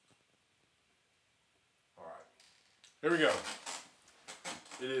Here we go.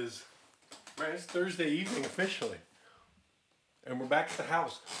 It is, man, it's Thursday evening officially. And we're back at the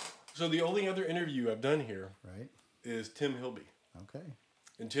house. So the only other interview I've done here is Tim Hilby. Okay.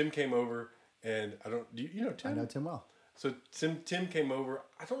 And Tim came over, and do you know Tim? I know Tim well. So Tim came over.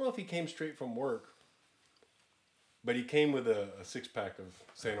 I don't know if he came straight from work, but he came with a six-pack of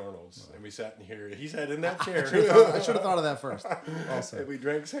St. Arnold's, and we sat in here. He sat in that chair. I should have thought of that first. Also, and we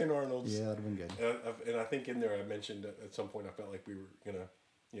drank St. Arnold's. Yeah, that'd have been good. And I think in there I mentioned at some point I felt like we were gonna,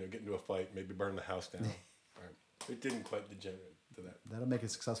 get into a fight, maybe burn the house down. Right. It didn't quite degenerate to that. That'll make a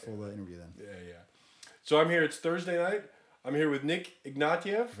successful interview then. Yeah. So I'm here. It's Thursday night. I'm here with Nick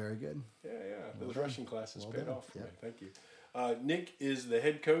Ignatiev. Very good. Yeah. Those Russian classes paid off for me. Thank you. Nick is the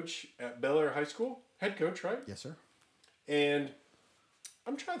head coach at Bel Air High School. Head coach, right? Yes, sir. And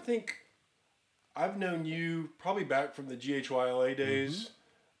I'm trying to think. I've known you probably back from the GHYLA days,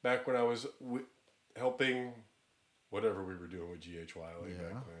 back when I was helping whatever we were doing with GHYLA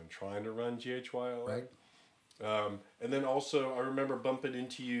back then, trying to run GHYLA. Right. And then also, I remember bumping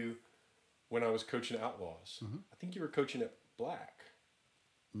into you when I was coaching Outlaws. I think you were coaching at Black.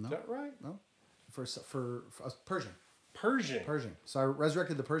 No. Is that right? No. For Pershing. Pershing. So I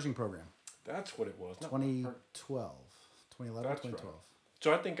resurrected the Pershing program. That's what it was. 2011, That's 2012. Right.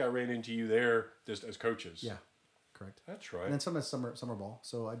 So I think I ran into you there just as coaches. Yeah, correct. That's right. And then some as summer ball.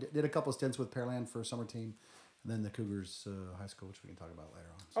 So I did a couple of stints with Pearland for summer team, and then the Cougars high school, which we can talk about later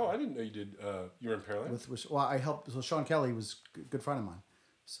on. So I didn't know you did. You were in Pearland? I helped. So Sean Kelly was a good friend of mine.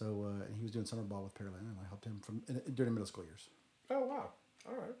 So and he was doing summer ball with Pearland, and I helped him during the middle school years. Oh, wow.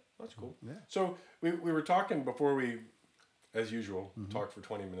 All right. That's cool. Yeah. So we were talking before we, as usual, talked for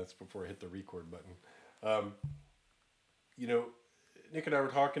 20 minutes before I hit the record button. Nick and I were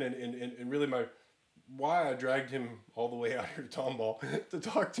talking, and really why I dragged him all the way out here to Tomball to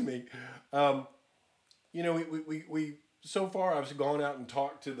talk to me. We so far I've gone out and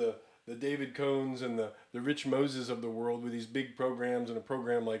talked to the David Cohns and the Rich Moses of the world with these big programs, and a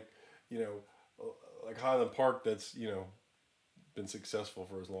program like Highland Park that's been successful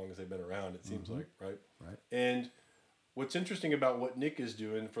for as long as they've been around. It seems like right. And what's interesting about what Nick is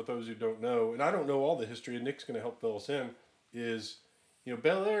doing, for those who don't know, and I don't know all the history, and Nick's going to help fill us in, is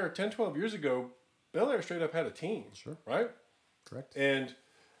Bel Air 10, 12 years ago, Bel Air straight up had a team. Sure. Right? Correct. And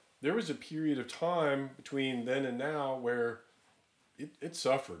there was a period of time between then and now where it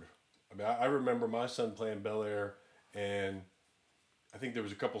suffered. I mean, I remember my son playing Bel Air, and I think there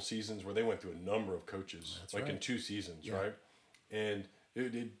was a couple seasons where they went through a number of coaches, in 2 seasons, right? And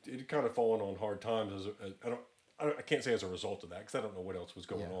it kind of fallen on hard times. I can't say as a result of that, because I don't know what else was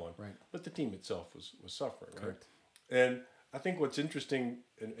going on. Right. But the team itself was suffering, Correct. Right? And I think what's interesting,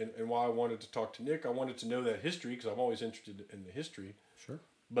 and why I wanted to talk to Nick, I wanted to know that history, because I'm always interested in the history. Sure.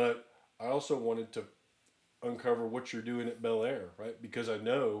 But I also wanted to uncover what you're doing at Bel Air, right? Because I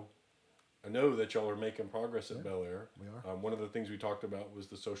know that y'all are making progress at Bel Air. We are. One of the things we talked about was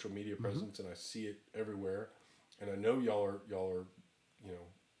the social media presence, and I see it everywhere. And I know y'all are,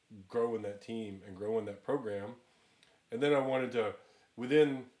 growing that team and growing that program. And then I wanted to,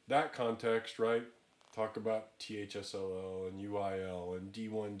 within that context, right, talk about THSLL and UIL and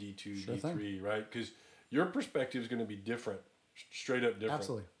D1, D2, D3, right? Because your perspective is going to be different, straight up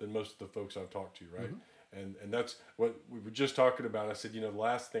different than most of the folks I've talked to, right? And that's what we were just talking about. I said, the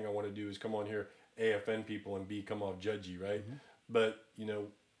last thing I want to do is come on here, AFN people, and come off judgy, right? But,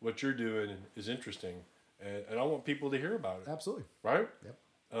 what you're doing is interesting, and I want people to hear about it. Absolutely. Right?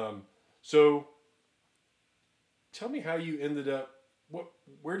 Yep. So tell me how you ended up,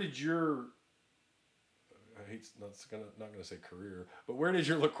 where did your, not going to say career, but where did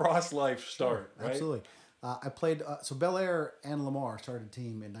your lacrosse life start, right? Absolutely. I played, so Bel Air and Lamar started a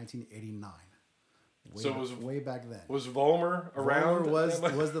team in 1989. Way back then. Was Vollmer around?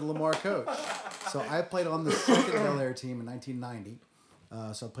 Vollmer was the Lamar coach. So I played on the second Bel Air team in 1990.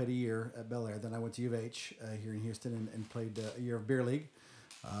 So I played a year at Bel Air. Then I went to U of H here in Houston and played a year of beer league.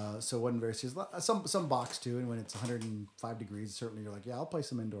 So it wasn't very serious. Some box too, and when it's 105 degrees, certainly you're like, I'll play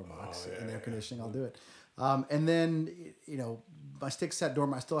some indoor box and air conditioning. I'll do it. And then my stick sat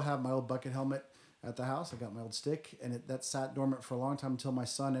dormant. I still have my old bucket helmet at the house. I got my old stick, and that sat dormant for a long time until my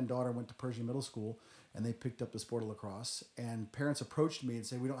son and daughter went to Pershing Middle School, and they picked up the sport of lacrosse. And parents approached me and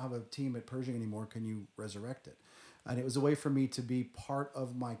said, "We don't have a team at Pershing anymore. Can you resurrect it?" And it was a way for me to be part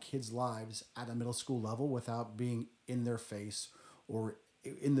of my kids' lives at a middle school level without being in their face or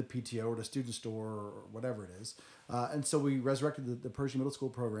in the PTO or the student store or whatever it is. And so we resurrected the Pershing Middle School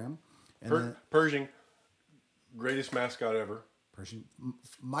program. And Pershing, greatest mascot ever. Pershing,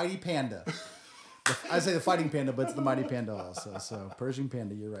 mighty panda. I say the fighting panda, but it's the mighty panda also. So Persian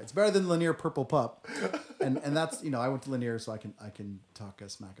panda, you're right. It's better than Lanier purple pup, and that's I went to Lanier, so I can talk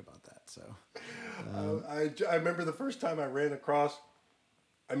smack about that. So I remember the first time I ran across.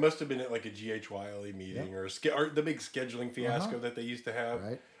 I must have been at like a GHYLE meeting or the big scheduling fiasco that they used to have.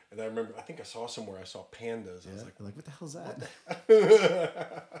 Right. And I remember, I think I saw somewhere I saw pandas. I was like, what the hell's that?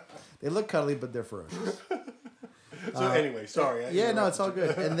 They look cuddly, but they're ferocious. So anyway, sorry. No, it's all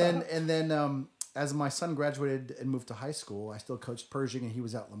good. And then as my son graduated and moved to high school, I still coached Pershing, and he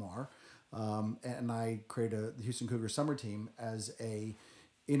was at Lamar. And I created the Houston Cougars summer team as a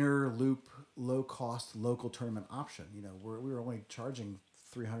inner loop, low cost local tournament option. We were only charging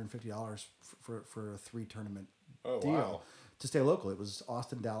 $350 for a 3 tournament deal. Wow. To stay local. It was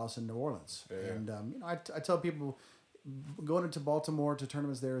Austin, Dallas, and New Orleans. Yeah. And I tell people going into Baltimore to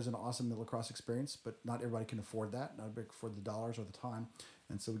tournaments there is an awesome lacrosse experience, but not everybody can afford that. Not everybody can afford the dollars or the time,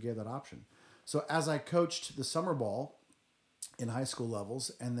 and so we gave that option. So as I coached the summer ball in high school levels,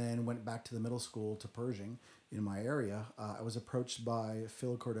 and then went back to the middle school to Pershing in my area, I was approached by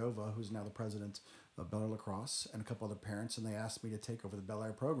Phil Cordova, who's now the president of Bel Air Lacrosse, and a couple other parents, and they asked me to take over the Bel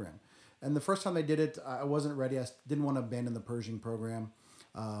Air program. And the first time they did it, I wasn't ready. I didn't want to abandon the Pershing program.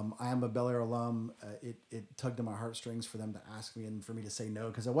 I am a Bel Air alum. It tugged at my heartstrings for them to ask me and for me to say no,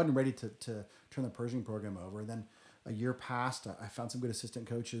 because I wasn't ready to turn the Pershing program over. And then a year passed. I found some good assistant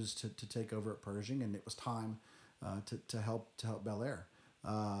coaches to take over at Pershing, and it was time to help Bel Air.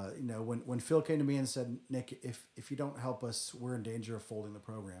 When Phil came to me and said, "Nick, if you don't help us, we're in danger of folding the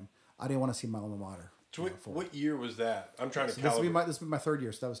program," I didn't want to see my alma mater. So what year was that? I'm trying to This will be my third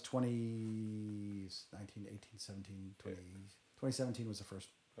year. So that was 2019, 18, 17, 20. 2017 was the first.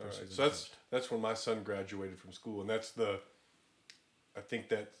 All right. So that's when my son graduated from school. And I think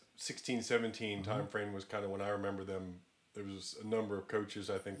that 16, 17 time frame was kind of when I remember them. There was a number of coaches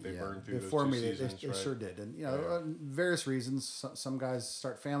I think they burned through before those 2 me. seasons. They sure did. And, various reasons. Some guys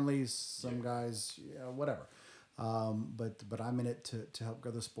start families, some guys, whatever. But I'm in it to help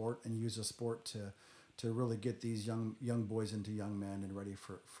grow the sport and use the sport to really get these young boys into young men and ready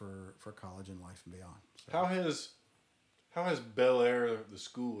for college and life and beyond. So. How has Bel Air, the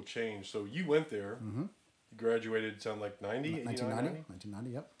school, changed? So you went there, you graduated, sound like 90? 1990,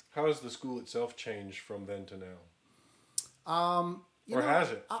 yep. How has the school itself changed from then to now?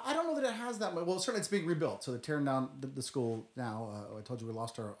 Has it? I don't know that it has that much. Well, certainly it's being rebuilt. So they're tearing down the school now. I told you we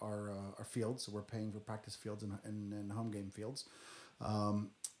lost our fields, so we're paying for practice fields and home game fields.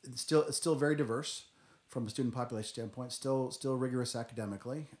 It's still very diverse from a student population standpoint. Still rigorous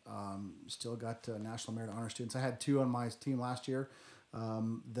academically. Still got national merit honor students. I had 2 on my team last year. I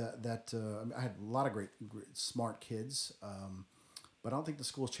had a lot of great smart kids. But I don't think the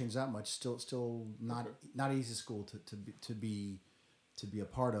school's changed that much. Still not easy school to be a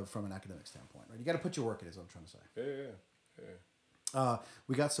part of from an academic standpoint, right? You got to put your work in, is what I'm trying to say. Yeah.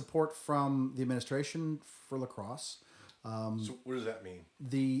 We got support from the administration for lacrosse. So what does that mean?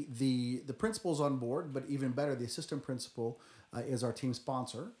 The principal's on board, but even better, the assistant principal is our team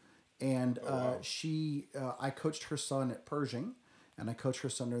sponsor, and I coached her son at Pershing, and I coached her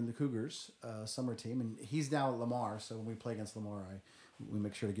son in the Cougars summer team, and he's now at Lamar. So when we play against Lamar, we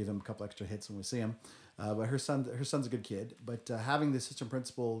make sure to give him a couple extra hits when we see him. But her son's a good kid. But having the assistant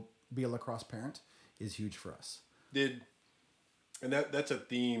principal be a lacrosse parent is huge for us. That's a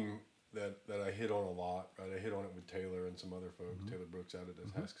theme that I hit on a lot, right? I hit on it with Taylor and some other folks. Taylor Brooks out at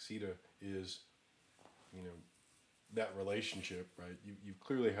Hascasita is, that relationship, right? You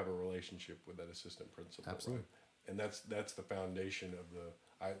clearly have a relationship with that assistant principal. Absolutely. Right? And that's the foundation of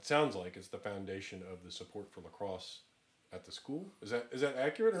it sounds like it's the foundation of the support for lacrosse at the school. Is that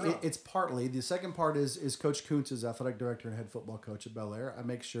accurate or not? It's partly. The second part is Coach Kuntz is athletic director and head football coach at Bel Air. I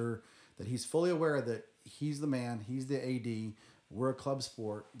make sure that he's fully aware that he's the man, he's the AD. We're a club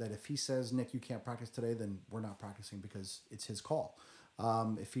sport, that if he says, "Nick, you can't practice today," then we're not practicing because it's his call.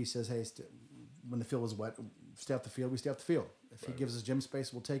 If he says, "Hey, when the field was wet, stay off the field," we stay off the field. If he gives us gym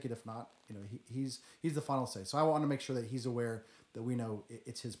space, we'll take it. If not, he's the final say. So I want to make sure that he's aware that we know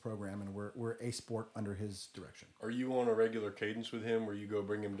it's his program and we're a sport under his direction. Are you on a regular cadence with him where you go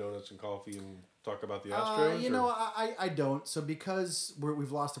bring him donuts and coffee and talk about the Astros? I don't. So because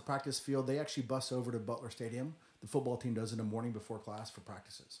we've lost the practice field, they actually bus over to Butler Stadium. The football team does in the morning before class for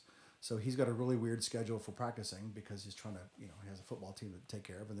practices. So he's got a really weird schedule for practicing because he's trying to, he has a football team to take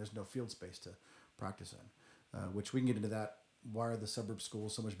care of, and there's no field space to practice in, which we can get into that. Why are the suburb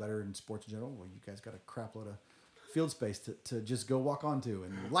schools so much better in sports in general? Well, you guys got a crap load of field space to just go walk onto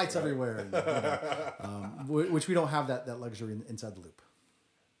and lights everywhere, and, which we don't have that luxury inside the loop.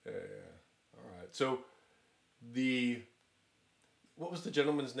 Yeah. All right. So what was the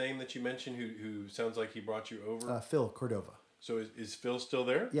gentleman's name that you mentioned who sounds like he brought you over? Phil Cordova. So is Phil still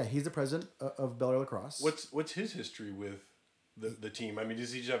there? Yeah, he's the president of Bel Air Lacrosse. What's his history with the team? I mean,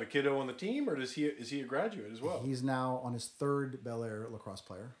 does he just have a kiddo on the team, or is he a graduate as well? He's now on his third Bel Air Lacrosse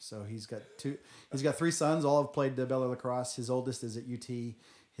player. So he's got three sons. All have played Bel Air Lacrosse. His oldest is at UT.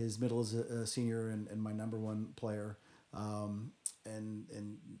 His middle is a senior and my number one player. We're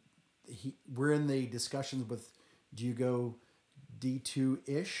in the discussions with, do you go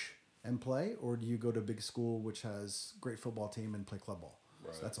D2-ish and play, or do you go to a big school which has great football team and play club ball?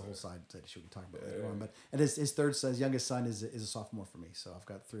 Right, so that's a whole side issue we can talk about later on. But his third son, his youngest son, is a sophomore for me. So I've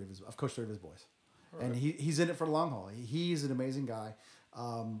coached three of his boys, and he's in it for the long haul. He's an amazing guy.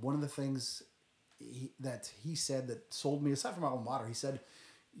 One of the things that he said that sold me, aside from my alma mater, he said,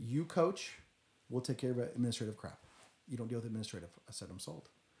 "You coach, we'll take care of administrative crap. You don't deal with administrative." I said, "I'm sold,"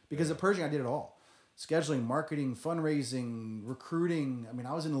 because at Pershing I did it all. Scheduling, marketing, fundraising, recruiting. I mean,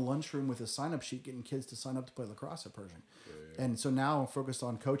 I was in the lunchroom with a sign-up sheet getting kids to sign up to play lacrosse at Pershing. Yeah. And so now I'm focused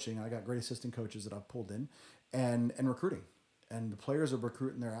on coaching. I got great assistant coaches that I've pulled in and recruiting. And the players are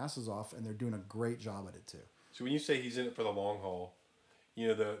recruiting their asses off, and they're doing a great job at it too. So when you say he's in it for the long haul, you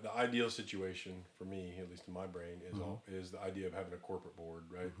know, the ideal situation for me, at least in my brain, is the idea of having a corporate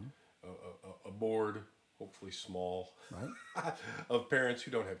board, right? Mm-hmm. A board, hopefully small, right, of parents who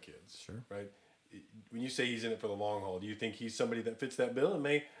don't have kids, sure, right? When you say he's in it for the long haul, do you think he's somebody that fits that bill and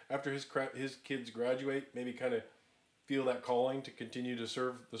may, after his kids graduate, maybe kind of feel that calling to continue to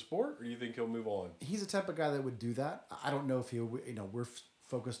serve the sport, or do you think he'll move on? He's the type of guy that would do that. I don't know if he'll. You know, we're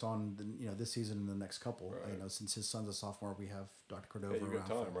focused on this season and the next couple. Right. You know, since his son's a sophomore, we have Dr. Cordova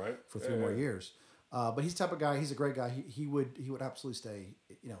around for 3 more years. But he's the type of guy. He's a great guy. He would absolutely stay.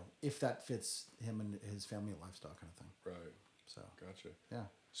 You know, if that fits him and his family lifestyle kind of thing. Right. So gotcha. Yeah.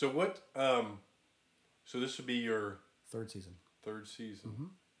 So what? So this would be your third season. Mm-hmm.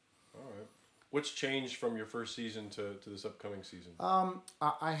 All right. What's changed from your first season to this upcoming season?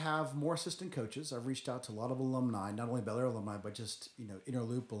 I have more assistant coaches. I've reached out to a lot of alumni, not only Bel Air alumni, but just Inner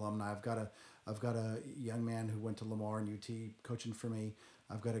Loop alumni. I've got a young man who went to Lamar and UT coaching for me.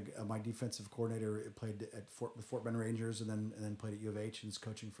 I've got my defensive coordinator played at Fort Bend Rangers and then played at U of H and is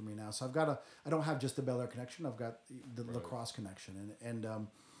coaching for me now. So I don't have just the Bel Air connection. I've got the lacrosse connection and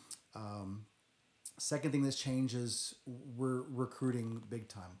second thing that's changed is we're recruiting big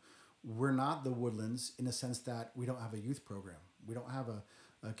time. We're not the Woodlands in the sense that we don't have a youth program. We don't have a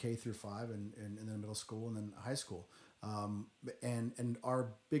K through 5 and then middle school and then high school. And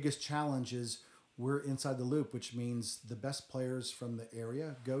our biggest challenge is we're inside the loop, which means the best players from the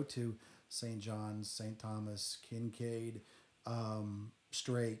area go to St. John's, St. Thomas, Kincaid,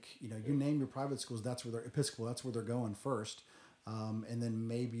 Strake. You name your private schools. That's where they're Episcopal. That's where they're going first. And then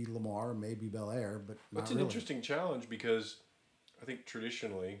maybe Lamar, maybe Bel Air, but that's an interesting challenge because I think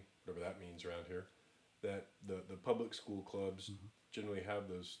traditionally, whatever that means around here, that the public school clubs generally have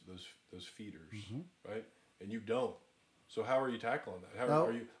those feeders, right? And you don't. So how are you tackling that?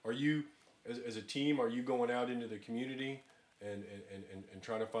 Are you as a team? Are you going out into the community and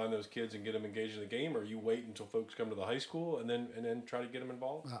trying to find those kids and get them engaged in the game, or are you wait until folks come to the high school and then try to get them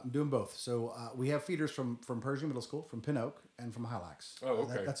involved? I'm doing both. So we have feeders from Pershing Middle School, from Pin Oak, and from Hylax. Oh,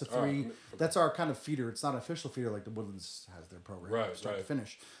 okay. That's a three. Right. Okay. That's our kind of feeder. It's not an official feeder like the Woodlands has their program, start to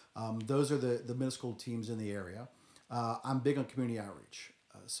finish. Those are the middle school teams in the area. I'm big on community outreach.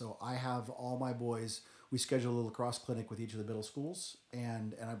 So I have all my boys. We schedule a lacrosse clinic with each of the middle schools,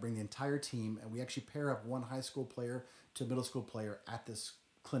 and I bring the entire team, and we actually pair up one high school player to a middle school player at this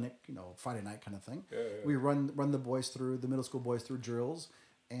clinic, Friday night kind of thing. Yeah. We run the middle school boys through drills,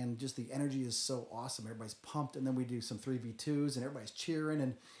 and just the energy is so awesome. Everybody's pumped, and then we do some 3v2s, and everybody's cheering,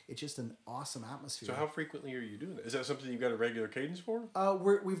 and it's just an awesome atmosphere. So how frequently are you doing that? Is that something you've got a regular cadence for?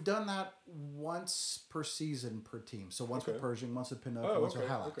 We've done that once per season per team. So once with Pershing, once with Pin Oak, once with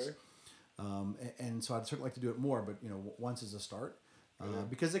Hylax. Okay. And so I'd certainly like to do it more, but once is a start.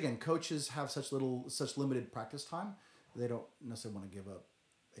 Because again, coaches have such limited practice time, they don't necessarily want to give up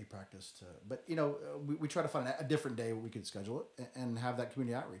a practice to. But we try to find a different day where we could schedule it and have that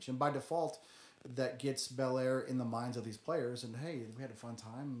community outreach. And by default, that gets Bel Air in the minds of these players. And hey, we had a fun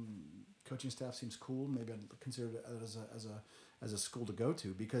time. Coaching staff seems cool. Maybe I'd consider it as a school to go to,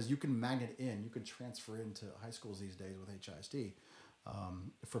 because you can magnet in, you can transfer into high schools these days with HISD.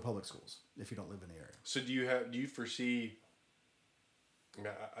 For public schools, if you don't live in the area. So do you foresee?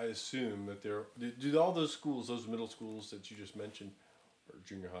 I assume that do all those schools, those middle schools that you just mentioned, or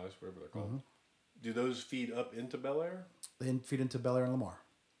junior highs, whatever they're called, do those feed up into Bel Air? They feed into Bel Air and Lamar.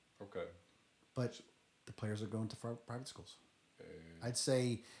 Okay. But the players are going to private schools. I'd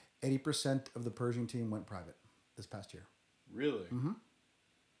say 80% of the Pershing team went private this past year. Really? Mm-hmm.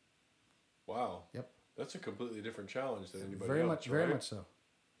 Wow. Yep. That's a completely different challenge than anybody Very else, much, right? very much so.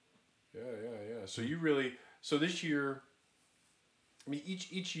 Yeah. So you really, so this year, I mean,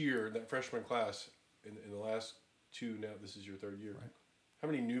 each year in that freshman class, in the last two, now this is your third year. Right. How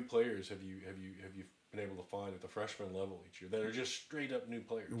many new players have you been able to find at the freshman level each year that are just straight up new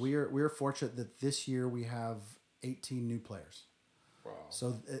players? We're fortunate that this year we have 18 new players. Wow.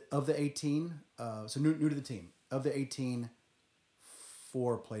 So of the 18, so new to the team. Of the 18,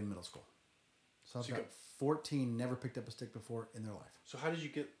 4 played middle school. So I've got 14 never picked up a stick before in their life. So how did you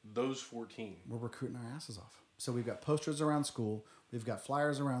get those 14? We're recruiting our asses off. So we've got posters around school. We've got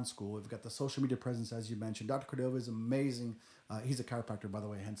flyers around school. We've got the social media presence, as you mentioned. Dr. Cordova is amazing. He's a chiropractor, by the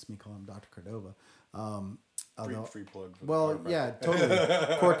way, hence me calling him Dr. Cordova. Free plug. For well, yeah, totally.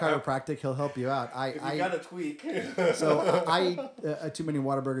 Core Chiropractic, he'll help you out. If you got a tweak. So I too many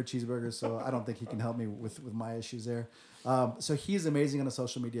Whataburger cheeseburgers, so I don't think he can help me with my issues there. So he's amazing on the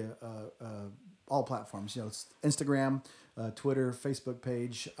social media, all platforms. You know, it's Instagram, Twitter, Facebook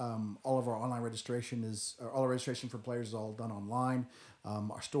page. All of our online registration all our registration for players is all done online.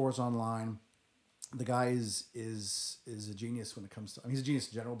 Our store's online. The guy is a genius when it comes to. I mean, he's a genius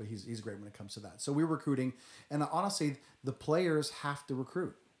in general, but he's great when it comes to that. So we're recruiting, and honestly, the players have to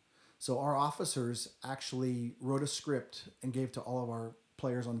recruit. So our officers actually wrote a script and gave to all of our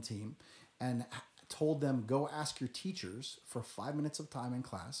players on the team, and told them, go ask your teachers for 5 minutes of time in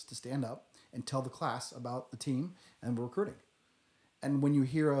class to stand up and tell the class about the team and we're recruiting. And when you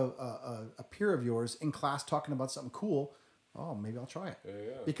hear a peer of yours in class talking about something cool, oh, maybe I'll try it.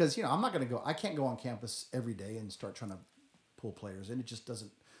 Yeah. Because, I'm not going to go, I can't go on campus every day and start trying to pull players in. It just doesn't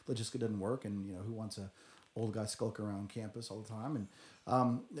work. And, who wants a old guy skulk around campus all the time?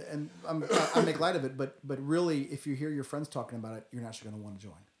 And I make light of it, but really, if you hear your friends talking about it, you're naturally going to want to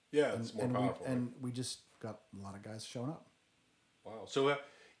join. Yeah, it's more powerful. We just got a lot of guys showing up. Wow. So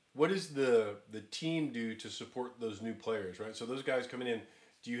what does the team do to support those new players, right? So those guys coming in,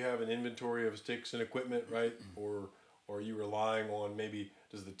 do you have an inventory of sticks and equipment, right? Or are you relying on, maybe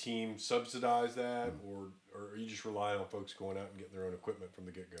does the team subsidize that, or are you just relying on folks going out and getting their own equipment from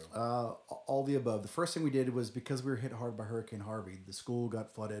the get-go? All the above. The first thing we did was, because we were hit hard by Hurricane Harvey, the school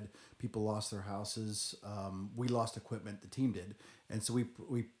got flooded, people lost their houses, we lost equipment, the team did, and so we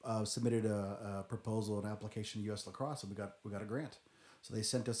submitted a proposal, an application to U.S. Lacrosse, and we got a grant. So they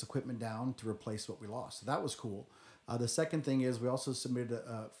sent us equipment down to replace what we lost. So that was cool. The second thing is we also submitted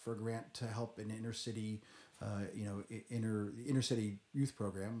for a grant to help an inner city, inner city youth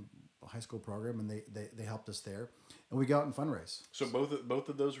program, a high school program, and they helped us there, and we got out and fundraise. So both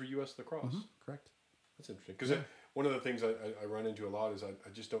of those were U.S. Lacrosse. Mm-hmm, correct. That's interesting, because one of the things I run into a lot is I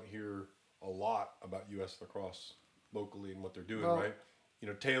just don't hear a lot about U.S. Lacrosse locally and what they're doing. Right?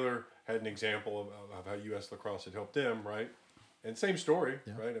 Taylor had an example of how U.S. Lacrosse had helped them, right? And same story,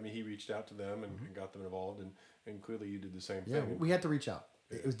 right? I mean, he reached out to them and got them involved, and clearly you did the same thing. Yeah, we had to reach out.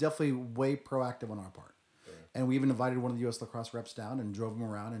 Yeah. It was definitely way proactive on our part. Yeah. And we even invited one of the U.S. Lacrosse reps down and drove them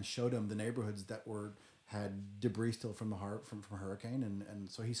around and showed him the neighborhoods that had debris still from hurricane, and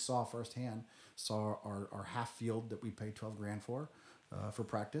so he saw firsthand, our half field that we paid $12,000 for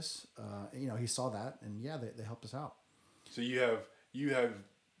practice. He saw that, and they helped us out. So you have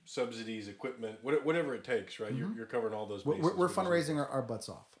subsidies, equipment, whatever it takes, right? Mm-hmm. You're covering all those bases. We're fundraising our butts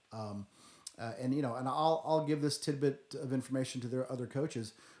off. And I'll give this tidbit of information to their other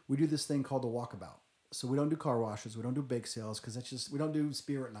coaches. We do this thing called a walkabout. So we don't do car washes, we don't do bake sales, because we don't do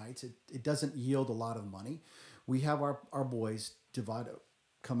spirit nights. It doesn't yield a lot of money. We have our boys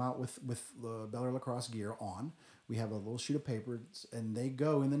come out with the Bel Air Lacrosse gear on. We have a little sheet of paper, and they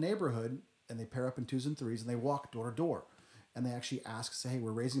go in the neighborhood and they pair up in 2s and 3s and they walk door to door. And they actually ask, say, hey,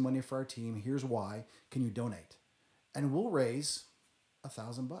 we're raising money for our team. Here's why. Can you donate? And we'll raise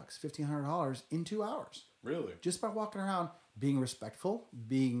 $1,000, $1,500 in 2 hours. Really? Just by walking around, being respectful,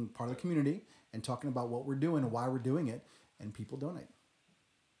 being part of the community, and talking about what we're doing and why we're doing it, and people donate.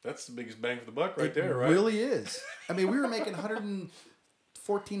 That's the biggest bang for the buck right there, right? It really is. I mean, we were making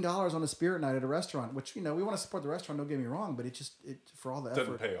 $114 on a spirit night at a restaurant, which, we want to support the restaurant, don't get me wrong, but it for all the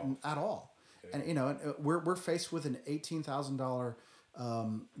effort. Doesn't pay off. At all. And we're faced with an $18,000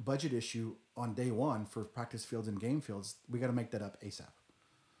 budget issue on day one for practice fields and game fields. We got to make that up ASAP.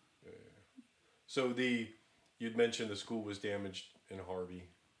 Yeah. So you'd mentioned the school was damaged in Harvey,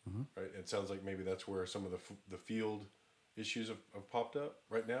 mm-hmm. right? It sounds like maybe that's where some of the field issues have popped up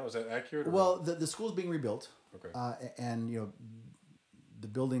right now. Is that accurate? Well, the school's being rebuilt. Okay. And the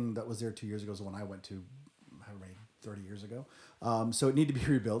building that was there 2 years ago is the one I went to. However many 30 years ago. So it needed to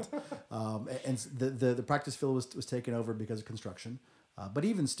be rebuilt. And the practice field was taken over because of construction. But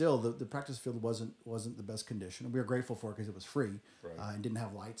even still, the practice field wasn't the best condition. We were grateful for it because it was free and didn't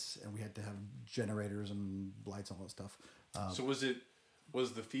have lights, and we had to have generators and lights and all that stuff. So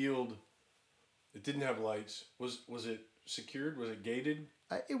was the field? It didn't have lights. Was it secured? Was it gated?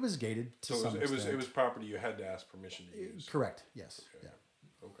 It was gated to some extent. It was property you had to ask permission to use. Correct. Yes. Okay.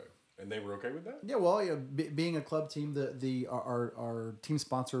 Yeah. Okay. And they were okay with that? Yeah. Well, being a club team, our team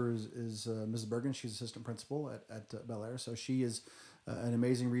sponsor is Mrs. Bergen. She's assistant principal at Bel Air, so she is an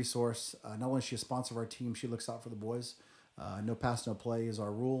amazing resource. Not only is she a sponsor of our team, she looks out for the boys. No pass, no play is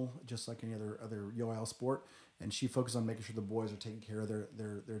our rule, just like any other UIL sport. And she focuses on making sure the boys are taking care of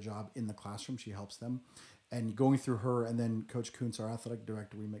their job in the classroom. She helps them. And going through her and then Coach Kuntz, our athletic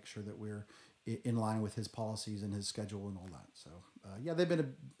director, we make sure that we're in line with his policies and his schedule and all that. So, they've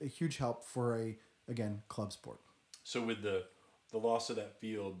been a huge help for again, club sport. So with the loss of that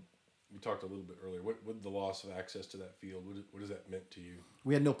field, we talked a little bit earlier, what the loss of access to that field, what does that meant to you?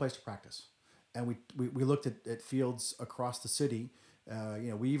 We had no place to practice. And we looked at fields across the city.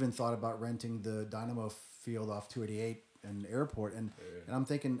 We even thought about renting the Dynamo field off 288 and Airport. And I'm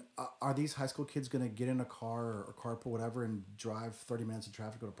thinking, are these high school kids going to get in a car or carpool, whatever, and drive 30 minutes of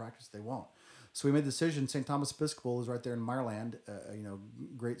traffic to go to practice? They won't. So we made the decision. St. Thomas Episcopal is right there in Meyerland.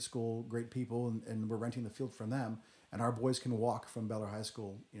 Great school, great people, and we're renting the field from them. And our boys can walk from Bel Air High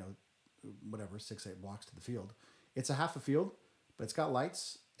School, 6-8 blocks to the field. It's a half a field, but it's got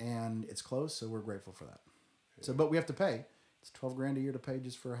lights and it's close, so we're grateful for that. Yeah. So, but we have to pay. It's $12,000 a year to pay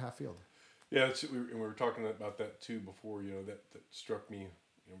just for a half field. Yeah, we were talking about that too before. That struck me,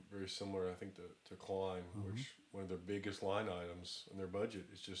 very similar. I think to Klein, which one of their biggest line items in their budget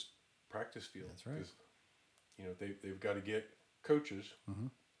is just practice field. That's right. Because they've got to get coaches,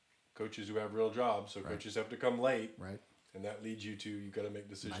 coaches who have real jobs. So coaches have to come late, right? And that leads you to you've got to make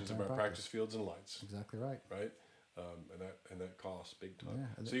decisions about practice fields and lights. Exactly right. Right. And that costs big time.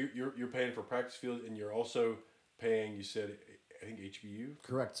 Yeah, so you're paying for practice field, and you're also paying. You said I think HBU.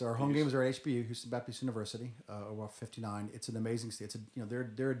 Correct. So our home games are at HBU, Houston Baptist University, over 59. It's an amazing state.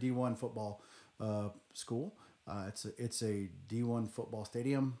 They're a D1 football school. It's a D1 football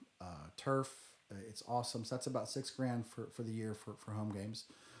stadium, turf. It's awesome. So that's about $6,000 for the year for home games.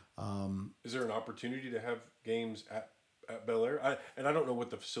 Is there an opportunity to have games at Bel Air? I don't know what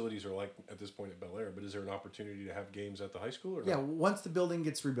the facilities are like at this point at Bel Air, but is there an opportunity to have games at the high school? Or not? Once the building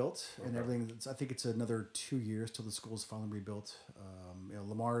gets rebuilt and everything, I think it's another 2 years till the school's finally rebuilt.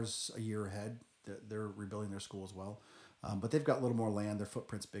 Lamar's a year ahead. They're rebuilding their school as well. But they've got a little more land. Their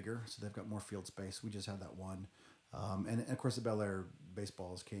footprint's bigger, so they've got more field space. We just have that one. And of course, at Bel Air,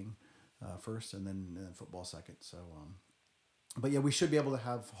 baseball is king first, and then football second. So, but we should be able to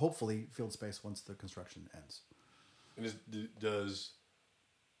have, hopefully, field space once the construction ends. And does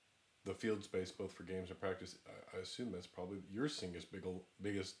the field space, both for games and practice, I assume that's probably your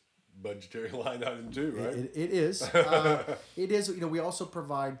biggest budgetary line item too, right? It is. It is. We also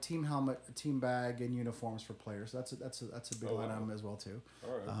provide team helmet, team bag, and uniforms for players. That's a big line item as well too.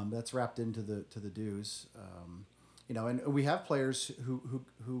 All right. That's wrapped into the dues. And we have players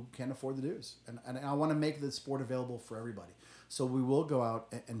who can't afford the dues, and I want to make the sport available for everybody. So we will go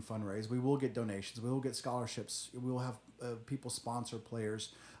out and fundraise. We will get donations. We will get scholarships. We will have people sponsor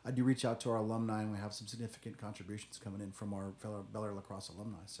players. I do reach out to our alumni, and we have some significant contributions coming in from our fellow Bel Air Lacrosse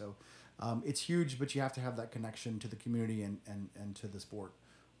alumni. So it's huge, but you have to have that connection to the community and to the sport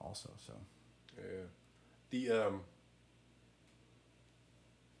also. So yeah,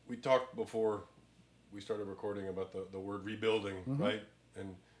 we talked before we started recording about the word rebuilding, right?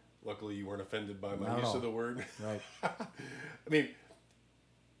 And luckily you weren't offended by my use of the word. Right. I mean,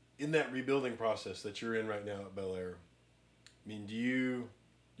 in that rebuilding process that you're in right now at Bel Air, I mean,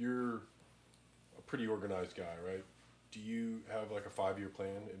 you're a pretty organized guy, right? Do you have like a 5-year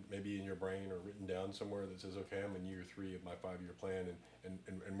plan, maybe in your brain or written down somewhere that says, okay, I'm in year 3 of my 5-year plan,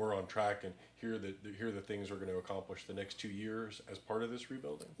 and we're on track, and here are the things we're going to accomplish the next 2 years as part of this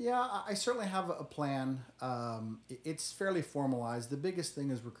rebuilding? Yeah, I certainly have a plan. It's fairly formalized. The biggest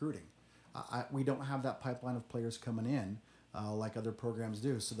thing is recruiting. We don't have that pipeline of players coming in like other programs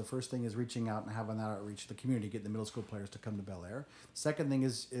do. So the first thing is reaching out and having that outreach to the community, getting the middle school players to come to Bel Air. Second thing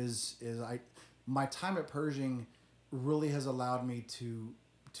is my time at Pershing really has allowed me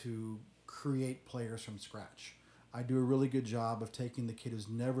to create players from scratch. I do a really good job of taking the kid who's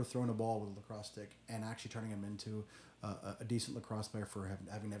never thrown a ball with a lacrosse stick and actually turning him into a decent lacrosse player for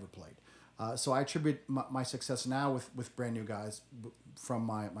having never played. So I attribute my success now with brand new guys from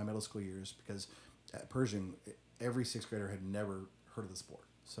my middle school years, because at Pershing, every 6th grader had never heard of the sport.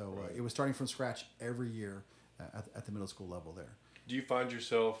 So it was starting from scratch every year at the middle school level there. Do you find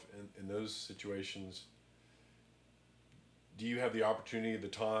yourself in those situations do you have the opportunity, the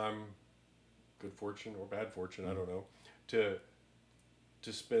time, good fortune or bad fortune, I don't know, to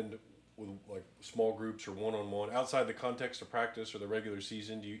spend with like small groups or one-on-one outside the context of practice or the regular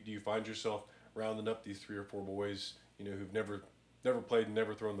season? Do you find yourself rounding up these 3 or 4 boys, who've never played and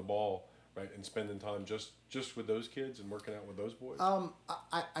never thrown the ball, right, and spending time just with those kids and working out with those boys?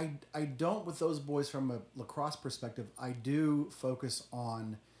 I don't with those boys from a lacrosse perspective. I do focus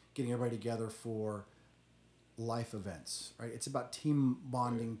on getting everybody together for life events, right? It's about team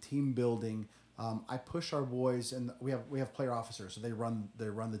bonding, team building. I push our boys, and we have player officers, so they run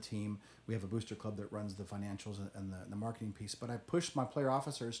the team. We have a booster club that runs the financials and the marketing piece. But I push my player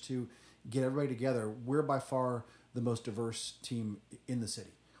officers to get everybody together. We're by far the most diverse team in the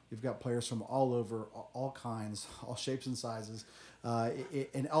city. We've got players from all over, all kinds, all shapes and sizes,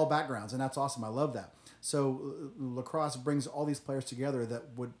 in all backgrounds, and that's awesome. I love that. So lacrosse brings all these players together that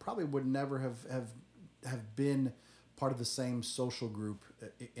would never have been part of the same social group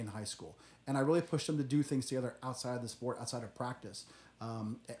in high school. And I really push them to do things together outside of the sport, outside of practice.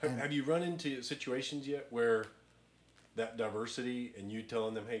 Have you run into situations yet where that diversity and you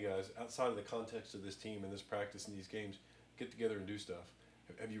telling them, hey guys, outside of the context of this team and this practice and these games, get together and do stuff?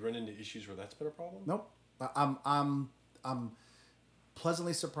 Have you run into issues where that's been a problem? Nope. I'm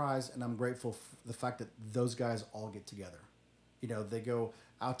pleasantly surprised, and I'm grateful for the fact that those guys all get together. They go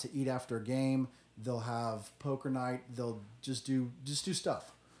out to eat after a game. They'll have poker night. They'll just do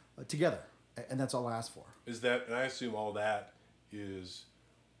stuff together, and that's all I ask for. Is that, and I assume all that is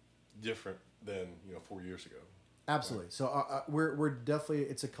different than 4 years ago. Absolutely. Right. So we're definitely,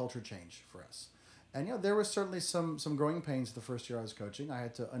 it's a culture change for us. And there was certainly some growing pains the first year I was coaching. I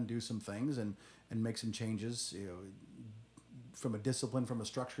had to undo some things and make some changes, from a discipline, from a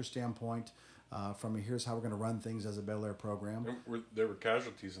structure standpoint, from a here's how we're going to run things as a Bel Air program. There were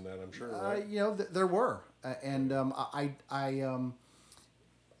casualties in that, I'm sure, right? There were, and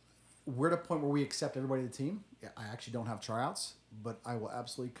we're at a point where we accept everybody on the team. I actually don't have tryouts, but I will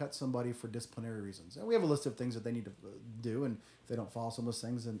absolutely cut somebody for disciplinary reasons. And we have a list of things that they need to do, and if they don't follow some of those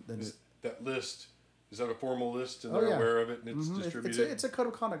things, then that list. Is that a formal list, and they're aware of it, and it's distributed? It's a code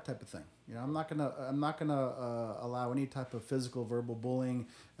of conduct type of thing. I'm not gonna allow any type of physical, verbal bullying.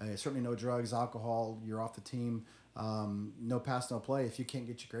 Certainly no drugs, alcohol. You're off the team. No pass, no play. If you can't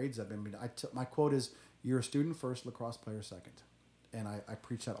get your grades up, my quote is, "You're a student first, lacrosse player second," and I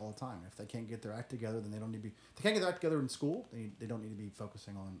preach that all the time. If they can't get their act together, then they don't need to be. If they can't get their act together in school, they don't need to be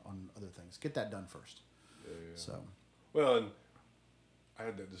focusing on other things. Get that done first. Yeah. So. Well, and I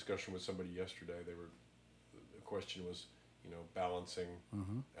had that discussion with somebody yesterday. The question was, balancing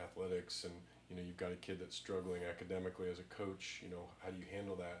athletics, and you've got a kid that's struggling academically as a coach. How do you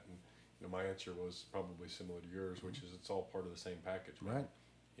handle that? And my answer was probably similar to yours, which is it's all part of the same package, man. Right.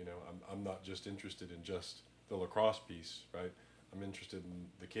 I'm not just interested in just the lacrosse piece, right? I'm interested in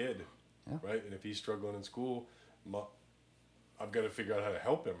the kid, right? And if he's struggling in school, I've got to figure out how to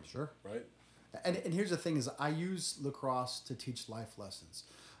help him. Sure. Right. And here's the thing: is I use lacrosse to teach life lessons.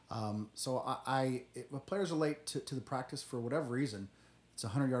 So if players are late to the practice for whatever reason, it's a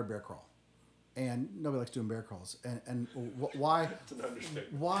 100-yard bear crawl, and nobody likes doing bear crawls. And why? That's an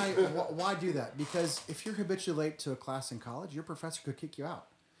understatement. Why do that? Because if you're habitually late to a class in college, your professor could kick you out.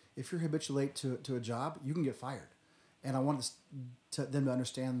 If you're habitually late to a job, you can get fired. And I want them to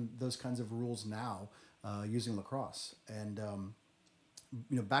understand those kinds of rules now, using lacrosse. And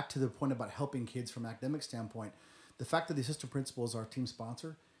back to the point about helping kids from an academic standpoint, the fact that the assistant principal is our team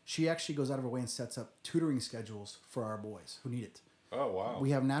sponsor. She actually goes out of her way and sets up tutoring schedules for our boys who need it. Oh, wow.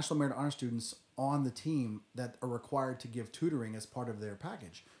 We have National Merit Honor students on the team that are required to give tutoring as part of their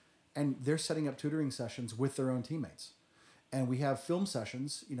package. And they're setting up tutoring sessions with their own teammates. And we have film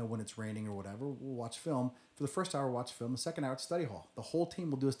sessions, when it's raining or whatever, we'll watch film. For the first hour, watch film. The second hour, it's study hall. The whole team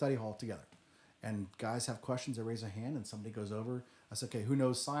will do a study hall together. And guys have questions, they raise a hand, and somebody goes over. I say, okay, who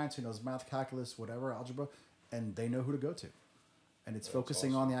knows science, who knows math, calculus, whatever, algebra? And they know who to go to. And it's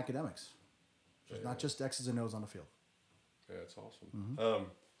focusing on the academics. It's not just X's and O's on the field. Yeah, that's awesome.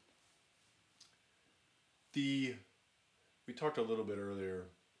 We talked a little bit earlier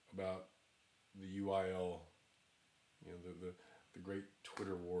about the UIL, the great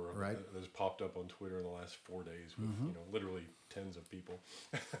Twitter war that has popped up on Twitter in the last 4 days with literally tens of people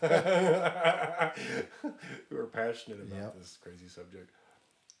who are passionate about this crazy subject.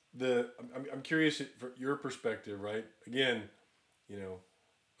 I'm curious for your perspective, right? Again,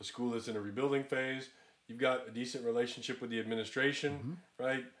 a school that's in a rebuilding phase. You've got a decent relationship with the administration,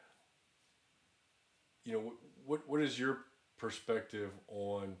 right? What is your perspective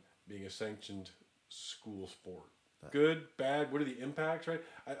on being a sanctioned school sport? Good, bad? What are the impacts, right?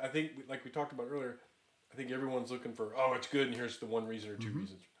 I think, like we talked about earlier, I think everyone's looking for, oh, it's good, and here's the one reason or two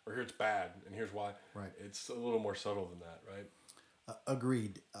reasons, or here it's bad, and here's why. Right. It's a little more subtle than that, right?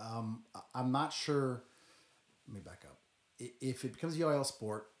 Agreed. I'm not sure. Let me back up. If it becomes a UIL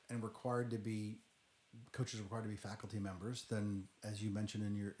sport and coaches are required to be faculty members, then as you mentioned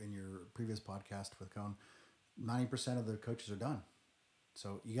in your previous podcast with Cone, 90% of the coaches are done.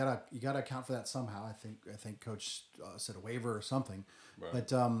 So you gotta account for that somehow. I think Coach said a waiver or something, Right.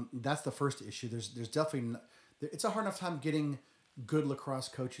 but that's the first issue. There's definitely it's a hard enough time getting good lacrosse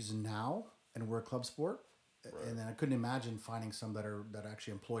coaches now, and we're a club sport. Right. And then I couldn't imagine finding some that are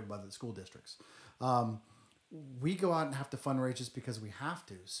actually employed by the school districts. We go out and have to fundraise just because we have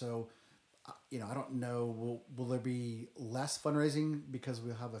to. So, I don't know. Will there be less fundraising because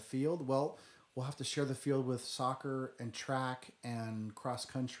we'll have a field? Well, we'll have to share the field with soccer and track and cross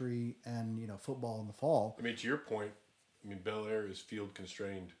country and football in the fall. I mean, to your point, Bel Air is field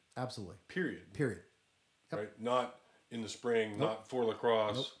constrained. Absolutely. Period. Yep. Right. Not in the spring. Nope. Not for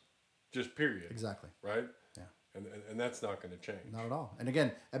lacrosse. Nope. Just period. Exactly. Right. Yeah. And that's not going to change. Not at all. And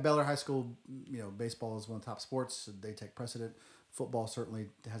again, at Bel Air High School, baseball is one of the top sports. They take precedent. Football certainly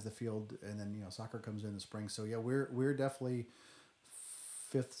has the field, and then soccer comes in the spring. So yeah, we're definitely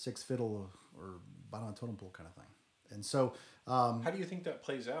fifth, sixth fiddle, or bottom of the totem pole kind of thing. And so, how do you think that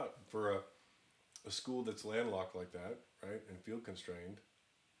plays out for a school that's landlocked like that, right, and field constrained?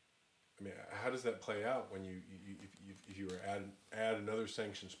 I mean, how does that play out when if you were add another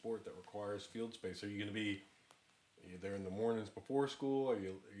sanctioned sport that requires field space? Are you going to be there in the mornings before school? Are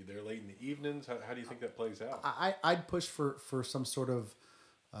you there late in the evenings? How do you think that plays out? I'd push for some sort of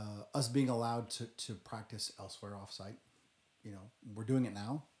us being allowed to practice elsewhere offsite. We're doing it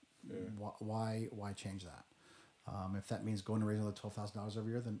now. Yeah. Why change that? If that means going to raise another $12,000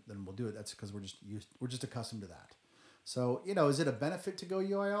 every year, then we'll do it. That's because we're just accustomed to that. So is it a benefit to go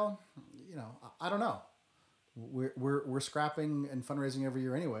UIL? I don't know. We're scrapping and fundraising every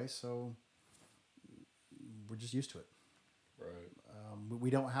year anyway, so we're just used to it. Right. We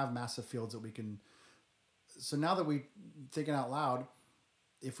don't have massive fields that we can. So now that we thinking out loud,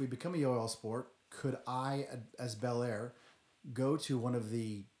 if we become a UIL sport, could I, as Bel Air, go to one of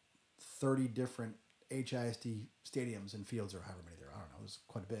the 30 different HISD stadiums and fields, or however many there are? I don't know. There's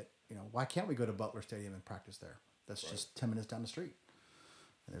quite a bit. Why can't we go to Butler Stadium and practice there? That's right. Just 10 minutes down the street.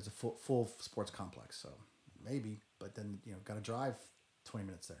 And there's a full sports complex. So maybe, but then, got to drive 20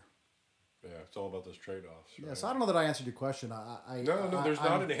 minutes there. Yeah, it's all about those trade-offs. Right? Yeah, so I don't know that I answered your question. No, there's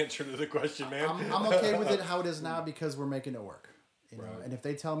not an answer to the question, man. I'm okay with it how it is now because we're making it work. Right. And if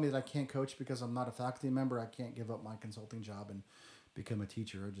they tell me that I can't coach because I'm not a faculty member, I can't give up my consulting job and become a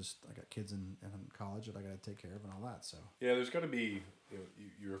teacher. I got kids in college that I got to take care of and all that. So yeah, there's got to be.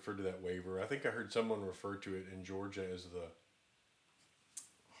 You referred to that waiver. I think I heard someone refer to it in Georgia as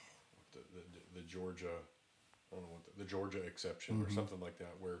the Georgia. I don't know the Georgia exception or something like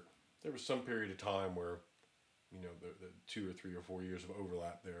that, where there was some period of time where, the 2 or 3 or 4 years of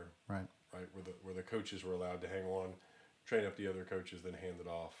overlap there. Right. Right. Where the coaches were allowed to hang on, train up the other coaches, then hand it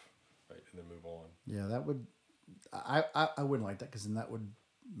off, right, and then move on. Yeah, that would. I wouldn't like that because then that would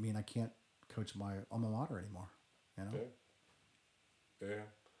mean I can't coach my alma mater anymore. Yeah.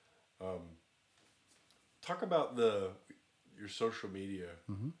 Talk about your social media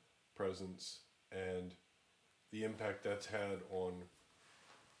presence and the impact that's had on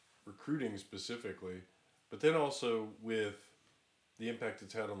recruiting specifically, but then also with the impact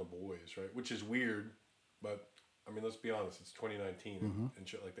it's had on the boys, right? Which is weird, but let's be honest, it's 2019 and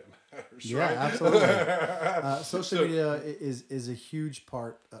shit like that matters, yeah, right? Absolutely. Social media is a huge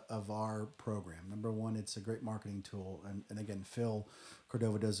part of our program. Number one, it's a great marketing tool. And again, Phil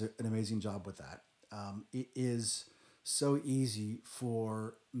Cordova does an amazing job with that. It is so easy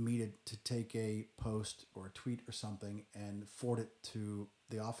for me to take a post or a tweet or something and forward it to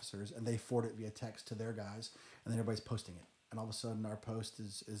the officers, and they forward it via text to their guys, and then everybody's posting it. And all of a sudden our post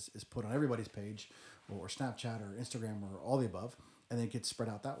is put on everybody's page or Snapchat or Instagram or all the above, and then it gets spread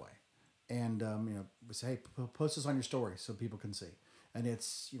out that way. And, we say, hey, post this on your story so people can see. And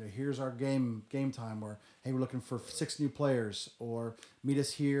it's, here's our game time, or, hey, we're looking for 6 new players, or meet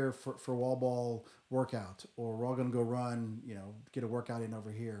us here for wall ball workout, or we're all going to go run, get a workout in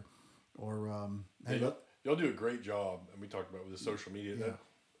over here. Or, hey, y'all do a great job, and we talked about with the social media. Yeah.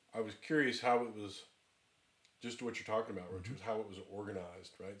 I was curious how it was, just what you're talking about, which was how it was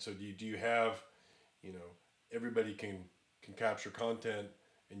organized, right? So do you have, everybody can capture content,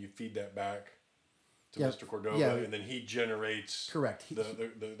 and you feed that back to Mr. Cordova, and then he generates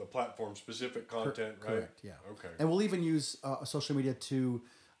the platform specific content, right? Correct. Yeah. Okay. And we'll even use social media to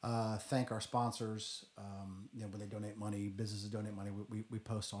thank our sponsors. When they donate money, businesses donate money, we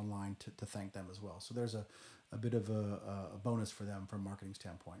post online to thank them as well. So there's a bit of a bonus for them from a marketing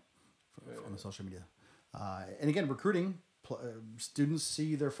standpoint on the social media. And again, recruiting. Students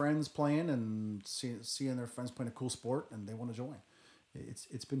see their friends playing and seeing their friends playing a cool sport, and they want to join.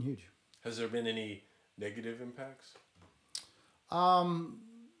 It's been huge. Has there been any negative impacts?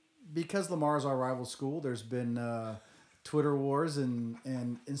 Because Lamar is our rival school, there's been Twitter wars and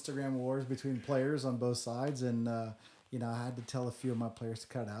Instagram wars between players on both sides, and I had to tell a few of my players to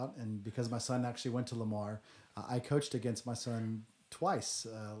cut it out. And because my son actually went to Lamar, I coached against my son twice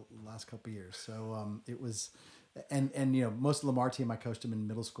last couple of years. So it was. And most of the Lamar team, I coached them in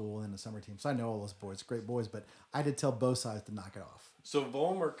middle school and the summer team. So I know all those boys, great boys, but I did tell both sides to knock it off. So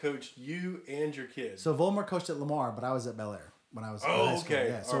Volmer coached you and your kids? So Volmer coached at Lamar, but I was at Bel Air when I was in high school. Okay.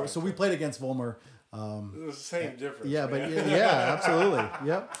 Yeah. So we played against Volmer. It was the same difference. Yeah, man. but yeah, absolutely.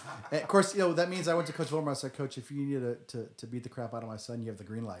 Yep. And of course, that means I went to Coach Volmer. I said, Coach, if you need to beat the crap out of my son, you have the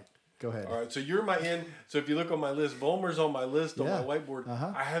green light. Go ahead. All right, so you're my in. So if you look on my list, Volmer's on my list on my whiteboard.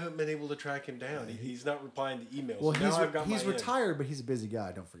 Uh-huh. I haven't been able to track him down. He's not replying to emails. Well, so he's retired, but he's a busy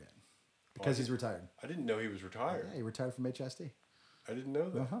guy. Don't forget, because he's retired. I didn't know he was retired. Yeah, he retired from HSD. I didn't know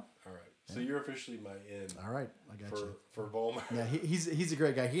that. Uh-huh. All right, so you're officially my in. All right, I got you. For Volmer. Yeah, he's a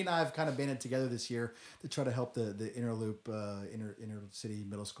great guy. He and I have kind of banded together this year to try to help the interloop inner city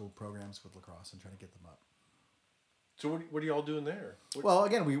middle school programs with lacrosse and trying to get them up. So what are y'all doing there? Well,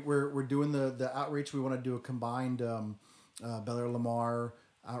 again, we're doing the outreach. We want to do a combined Bel Air Lamar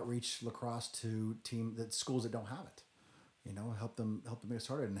outreach lacrosse to schools that don't have it. Help them get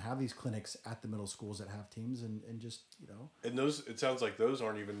started and have these clinics at the middle schools that have teams and just. And those, it sounds like those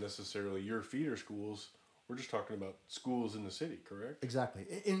aren't even necessarily your feeder schools. We're just talking about schools in the city, correct? Exactly.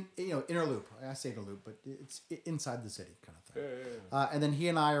 Inner loop. I say inner loop, but it's inside the city kind of thing. Yeah. And then he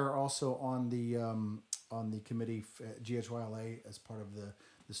and I are also on the committee GHYLA as part of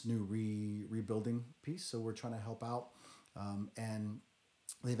this new rebuilding piece. So we're trying to help out, and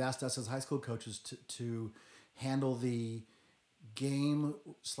they've asked us as high school coaches to handle the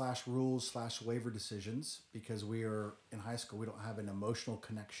game/rules/waiver decisions, because we are in high school. We don't have an emotional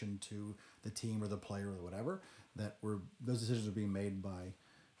connection to the team or the player or whatever. Those decisions are being made by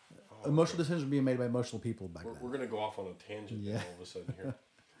emotional decisions are being made by emotional people back then. We're going to go off on a tangent all of a sudden here.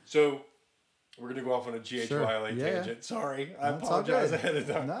 So we're going to go off on a GHYLA tangent. Yeah. Sorry, I apologize ahead of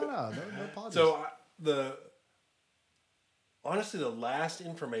time. No apologies. So honestly, the last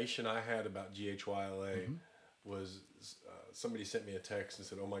information I had about GHYLA was somebody sent me a text and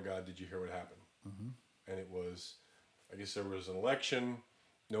said, "Oh my God, did you hear what happened?" And it was, I guess there was an election,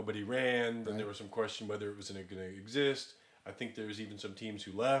 nobody ran, then there was some question whether it was going to exist. I think there was even some teams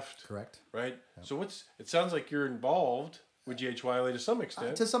who left. Correct. Right. Yep. So it sounds like you're involved with GHYLA to some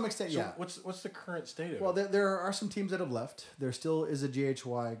extent. To some extent, yeah. What's the current state of it? Well, there are some teams that have left. There still is a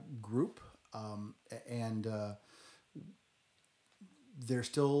GHY group, and they're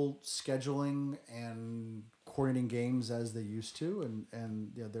still scheduling and coordinating games as they used to,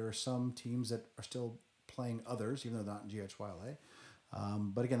 and there are some teams that are still playing others, even though they're not in GHYLA.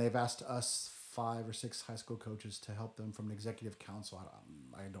 But again, they've asked us 5 or 6 high school coaches to help them from an executive council.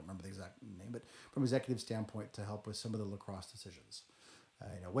 I don't remember the exact name, but from an executive standpoint to help with some of the lacrosse decisions.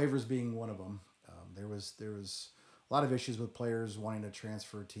 Waivers being one of them. There was a lot of issues with players wanting to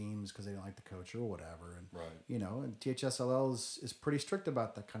transfer teams because they didn't like the coach or whatever. And and THSLL is pretty strict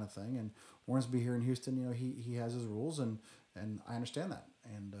about that kind of thing. And Ormsby here in Houston, he has his rules, and I understand that.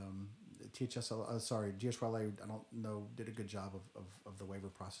 And GHYLA, I don't know, did a good job of the waiver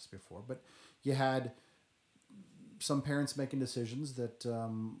process before, but you had some parents making decisions that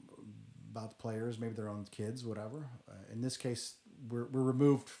about the players, maybe their own kids, whatever. In this case, we're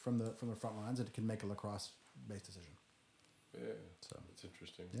removed from the front lines and can make a lacrosse based decision. Yeah, so it's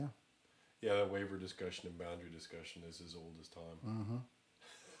interesting. Yeah, that waiver discussion and boundary discussion is as old as time.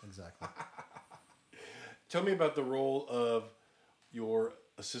 Exactly. Tell me about the role of your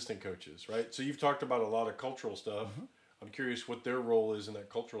assistant coaches, right? So you've talked about a lot of cultural stuff. I'm curious what their role is in that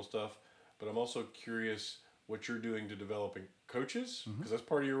cultural stuff, but I'm also curious what you're doing to developing coaches, because that's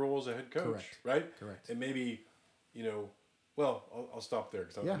part of your role as a head coach, right? Correct. And maybe, well, I'll stop there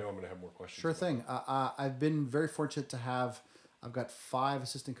because I know I'm going to have more questions. Sure thing. I've been very fortunate to I've got 5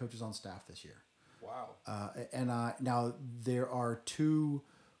 assistant coaches on staff this year. Wow. And now there are 2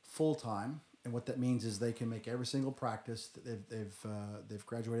 full-time, and what that means is they can make every single practice. They've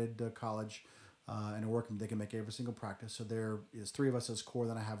graduated college and are working. They can make every single practice. So there is 3 of us as core.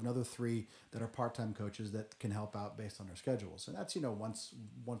 Then I have another 3 that are part-time coaches that can help out based on their schedules. And that's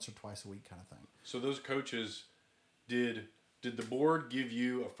once or twice a week kind of thing. So those coaches did did the board give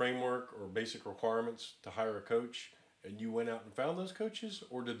you a framework or basic requirements to hire a coach, and you went out and found those coaches,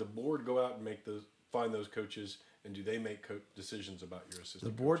 or did the board go out and find those coaches, and do they make decisions about your assistant?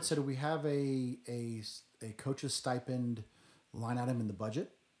 The board coaches? said we have a coach's stipend line item in the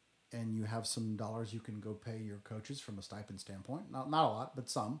budget, and you have some dollars you can go pay your coaches from a stipend standpoint. Not a lot, but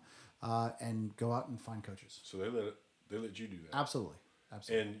some, and go out and find coaches. So they let you do that. Absolutely.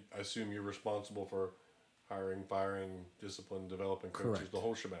 And I assume you're responsible for hiring, firing, discipline, developing coaches, Correct. the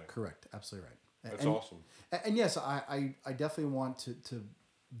whole shebang. Correct. Absolutely right. That's awesome. And yes, I definitely want to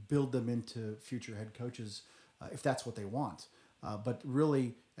build them into future head coaches if that's what they want. But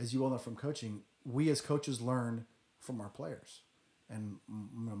really, as you all know from coaching, we as coaches learn from our players. And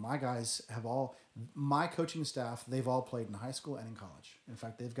my guys my coaching staff, they've all played in high school and in college. In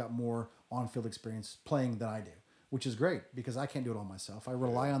fact, they've got more on-field experience playing than I do, which is great because I can't do it all myself. I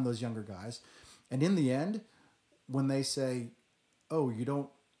rely on those younger guys. And in the end, when they say, oh, you don't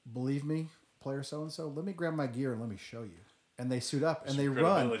believe me, player so-and-so, let me grab my gear and let me show you. And they suit up and they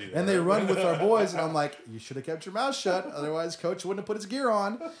run. There, and they run with our boys. And I'm like, you should have kept your mouth shut. Otherwise, coach wouldn't have put his gear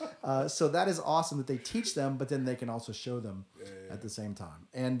on. So that is awesome that they teach them, but then they can also show them at the same time.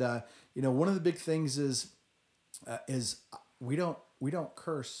 And, one of the big things is we don't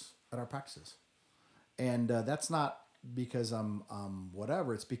curse at our practices. And that's not because I'm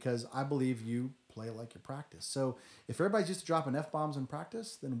whatever. It's because I believe you play like your practice. So if everybody's used to dropping F-bombs in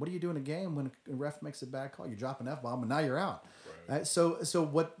practice, then what do you do in a game when a ref makes a bad call? You drop an F-bomb and now you're out. Right? So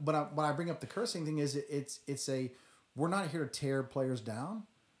when I bring up the cursing thing is we're not here to tear players down.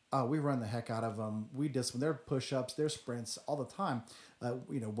 We run the heck out of them. We discipline their push-ups, their sprints all the time,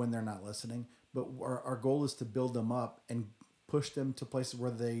 when they're not listening. But our goal is to build them up and push them to places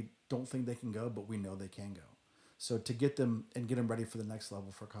where they don't think they can go, but we know they can go. So to get them ready for the next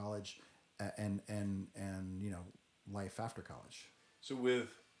level for college and life after college. So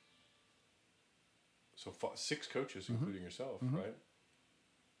 6 coaches, including yourself, right?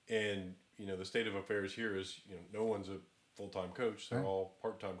 And the state of affairs here is no one's a full-time coach; they're all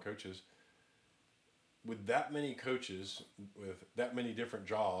part-time coaches. With that many coaches, with that many different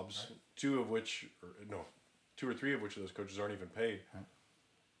jobs, 2 or 3 of which of those coaches aren't even paid. Right.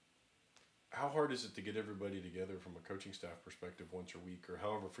 How hard is it to get everybody together from a coaching staff perspective once a week or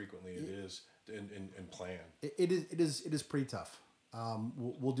however frequently it is and plan? It is pretty tough.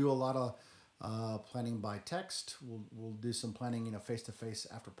 We'll do a lot of planning by text. We'll do some planning, face to face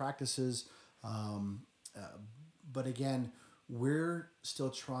after practices. But again, we're still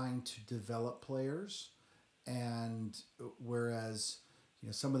trying to develop players, and whereas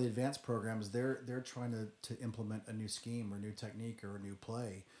some of the advanced programs, they're trying to implement a new scheme or new technique or a new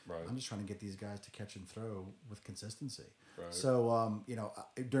play. Right. I'm just trying to get these guys to catch and throw with consistency. Right. So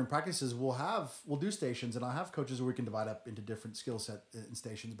during practices we'll do stations, and I'll have coaches where we can divide up into different skill set in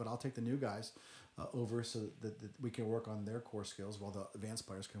stations. But I'll take the new guys over so that we can work on their core skills while the advanced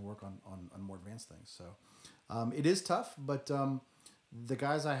players can work on more advanced things. So it is tough, but the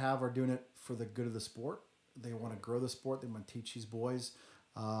guys I have are doing it for the good of the sport. They want to grow the sport. They want to teach these boys.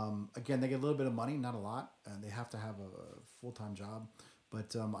 Again, they get a little bit of money, not a lot, and they have to have a full-time job.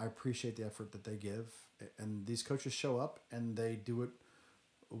 But I appreciate the effort that they give. And these coaches show up, and they do it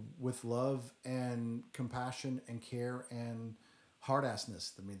with love and compassion and care and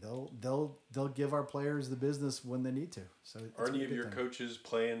hard-assness. I mean, they'll give our players the business when they need to. So are any of your coaches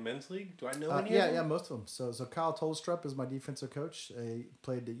playing men's league? Do I know any? Yeah, most of them. So Kyle Tolstrup is my defensive coach. He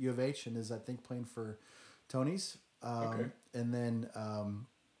played at U of H and is, I think, playing for Tony's. Okay. And then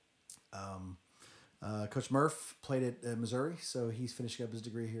Coach Murph played at Missouri, so he's finishing up his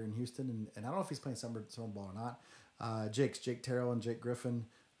degree here in Houston. And I don't know if he's playing summer ball or not. Jake Terrell and Jake Griffin,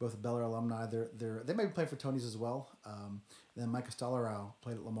 both Bel Air alumni. They may be playing for Tony's as well. Then Mike Costello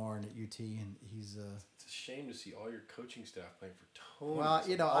played at Lamar and at UT, and he's. It's a shame to see all your coaching staff playing for Tony's. Well,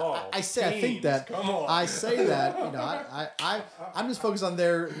 I think that. Come on. I say that. I'm just focused on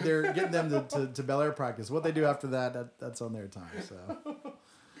their getting them to Bel Air practice. What they do after that's on their time.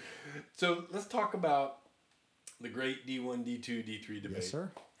 So let's talk about the great D1, D2, D3 debate. Yes,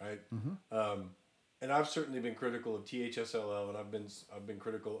 sir. Right. Mm-hmm. And I've certainly been critical of THSLL, and I've been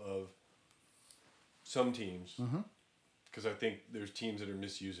critical of some teams because I think there's teams that are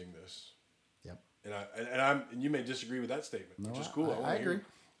misusing this. Yep. And you may disagree with that statement, which is cool. I agree.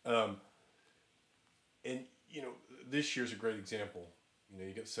 And this year's a great example.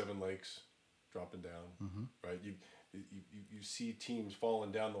 You get Seven Lakes dropping down, right? You see teams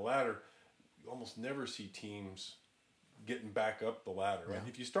falling down the ladder. You almost never see teams getting back up the ladder. Right?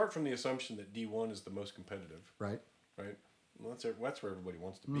 If you start from the assumption that D1 is the most competitive, right? Well, that's where everybody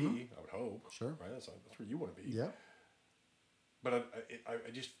wants to be. I would hope. Sure. Right. That's where you want to be. Yeah. but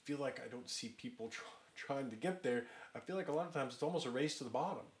I just feel like I don't see people trying to get there. I feel like a lot of times it's almost a race to the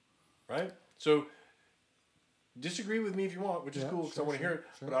bottom, right? So disagree with me if you want, which is cool because I want to hear it.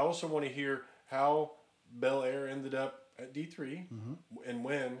 Sure. But I also want to hear how Bel Air ended up at D3 and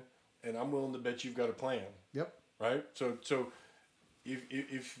when, and I'm willing to bet you've got a plan. Yep. Right? So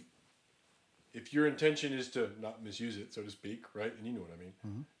if your intention is to not misuse it, so to speak, right? And you know what I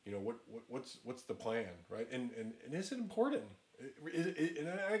mean. You know, what's the plan, right? And is it important? And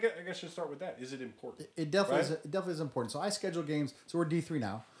I guess just start with that. Is it important? It definitely is. It definitely is important. So I schedule games. So we're D3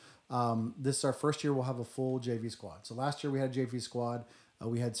 now. This is our first year. We'll have a full JV squad. So last year we had a JV squad.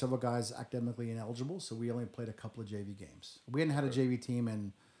 We had several guys academically ineligible, so we only played a couple of JV games. We hadn't had a JV team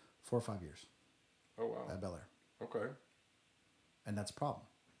in 4 or 5 years. Oh wow! At Bel Air. Okay. And that's a problem.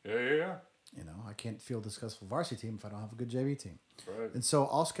 Yeah. You know, I can't field a successful varsity team if I don't have a good JV team. Right. And so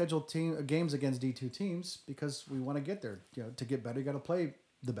I'll schedule games against D2 teams because we want to get there. You know, to get better, you got to play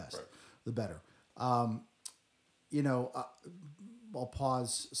the best, the better. You know, I'll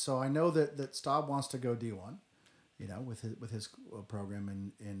pause. So I know that Staub wants to go D1. You know, with his program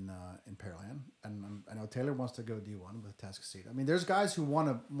in Pearland, and I know Taylor wants to go D1 with Tascasita. I mean, there's guys who want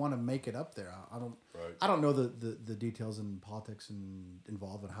to make it up there. I don't know the details and politics and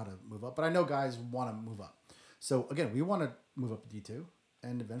involved and how to move up, but I know guys want to move up. So again, we want to move up to D2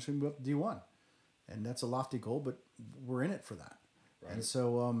 and eventually move up to D1, and that's a lofty goal, but we're in it for that. Right. And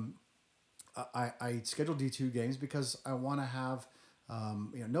so I schedule D2 games because I want to have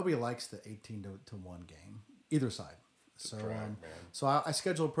you know, nobody likes the 18 to 1 game. Either side. So so I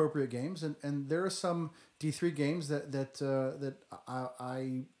schedule appropriate games, and there are some D3 games that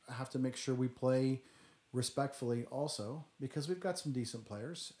I have to make sure we play respectfully also because we've got some decent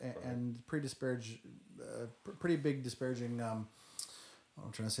players and pretty big disparaging. I'm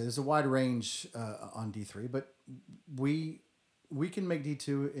trying to say there's a wide range on D3, but we can make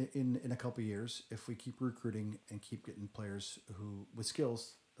D2 in a couple of years if we keep recruiting and keep getting players who with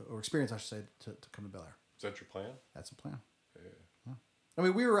skills or experience, I should say, to come to Bel Air. Is that your plan? That's a plan. Yeah. I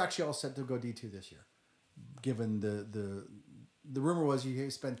mean, we were actually all set to go D2 this year. Given the rumor was you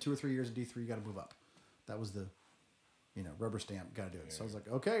spend 2 or 3 years in D3, you got to move up. That was the, you know, rubber stamp, got to do it. Yeah. So I was like,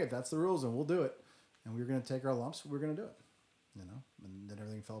 okay, if that's the rules, then we'll do it. And we were going to take our lumps. We were going to do it. You know, and then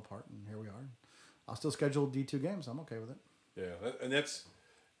everything fell apart, and here we are. I'll still schedule D2 games. I'm okay with it. Yeah, and it's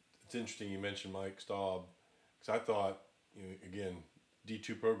interesting you mentioned Mike Staub because I thought, you know, again,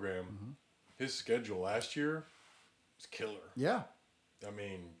 D2 program. His schedule last year was killer. Yeah. I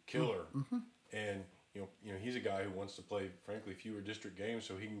mean, killer. And you know, he's a guy who wants to play, frankly, fewer district games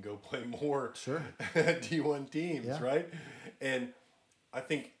so he can go play more D1 teams, right? And I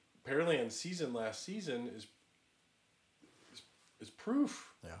think Pearland's season last season is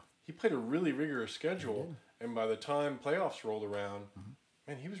proof. Yeah. He played a really rigorous schedule, and by the time playoffs rolled around,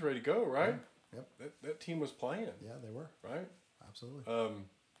 man, he was ready to go, right? Yep. That team was playing. Yeah, they were. Right? Absolutely.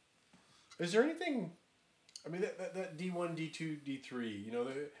 Is there anything? I mean, that D1, D2, D3. You know,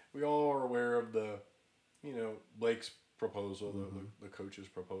 we all are aware of the, you know, Blake's proposal, the coach's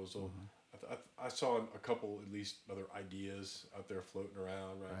proposal. I saw a couple, at least, other ideas out there floating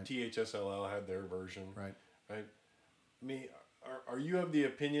around. Right. THSLL had their version. Right. I mean, are you of the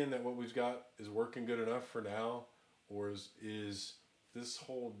opinion that what we've got is working good enough for now, or is this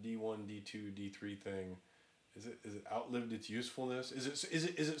whole D1, D2, D3 thing? Is it outlived its usefulness? Is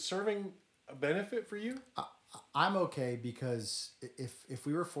it serving a benefit for you? I'm okay because if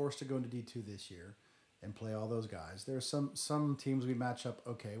we were forced to go into D2 this year and play all those guys, there's some teams we match up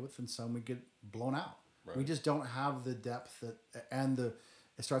okay with, and some we get blown out. Right. We just don't have the depth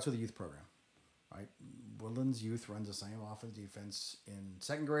it starts with a youth program, right? Woodlands youth runs the same offense defense in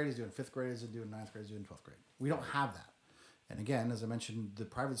 2nd grade as doing 5th grade as doing 9th grade as doing 12th grade. We don't have that. And again, as I mentioned, the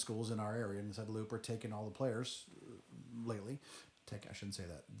private schools in our area inside the loop are taking all the players lately. I shouldn't say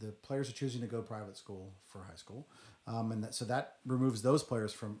that. The players are choosing to go private school for high school. So that removes those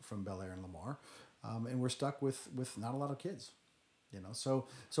players from Bel Air and Lamar. And we're stuck with not a lot of kids. You know, so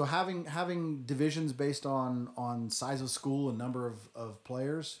having divisions based on size of school and number of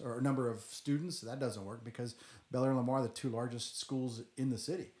players or number of students, that doesn't work because Bel Air and Lamar are the 2 largest schools in the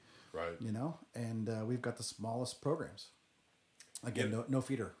city. Right. You know, and we've got the smallest programs. Again, no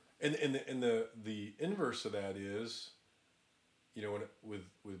feeder. And the inverse of that is, you know,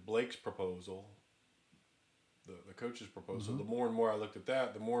 with Blake's proposal, the coach's proposal, the more and more I looked at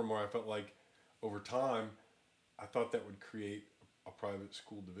that, the more and more I felt like over time, I thought that would create a private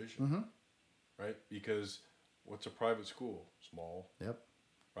school division, right? Because what's a private school? Small. Yep.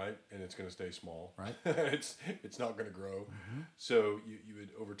 right? And it's going to stay small. Right. it's not going to grow. So you would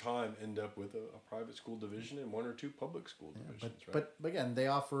over time end up with a private school division and one or two public school divisions, right? But again, they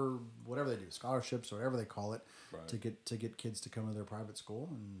offer whatever they do, scholarships or whatever they call it, Right. to get kids to come to their private school,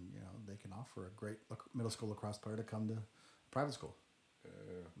 and they can offer a great middle school lacrosse player to come to private school.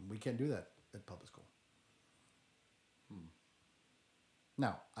 We can't do that at public school.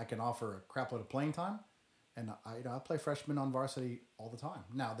 Now, I can offer a crap load of playing time, and I play freshmen on varsity all the time.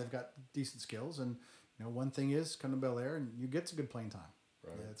 Now, they've got decent skills, and one thing is come to Bel Air and you get some good playing time.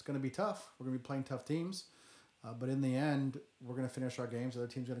 Right. Yeah, it's going to be tough. We're going to be playing tough teams, but in the end, we're going to finish our games. The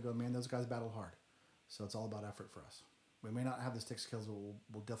other team's going to go, man, those guys battle hard. So it's all about effort for us. We may not have the stick skills, but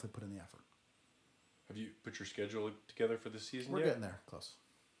we'll definitely put in the effort. Have you put your schedule together for the season We're yet? getting there, close.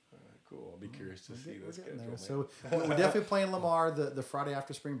 Cool. I'll be curious to see that schedule. Man. So we're definitely playing Lamar the Friday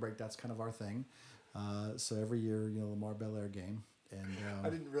after spring break. That's kind of our thing. So every year, Lamar Bel Air game. And I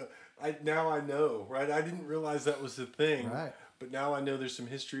didn't. Now I know, right? I didn't realize that was the thing. Right. But now I know there's some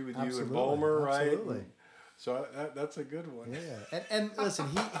history with Absolutely, you and Bulmer, absolutely. right? So that's a good one. Yeah, and listen,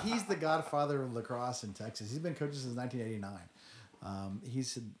 he's the godfather of lacrosse in Texas. He's been coaching since 1989.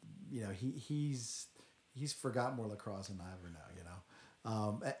 He's forgotten more lacrosse than I ever know.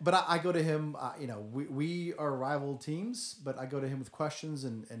 But I go to him. We are rival teams, but I go to him with questions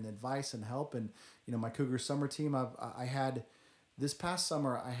and advice and help. And my Cougars summer team. I had this past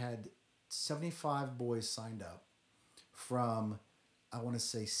summer. I had 75 boys signed up from, I want to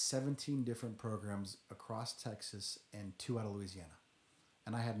say, 17 different programs across Texas and 2 out of Louisiana.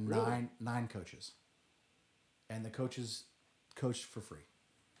 And I had Really? nine coaches. And the coaches coached for free.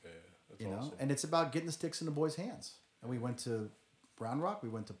 Yeah, that's awesome. And it's about getting the sticks in the boys' hands. And we went to Round Rock, we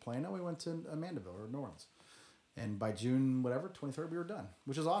went to Plano, we went to Mandeville or New Orleans. And by June, 23rd, we were done,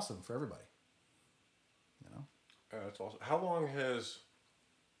 which is awesome for everybody. Yeah, that's awesome. How long has,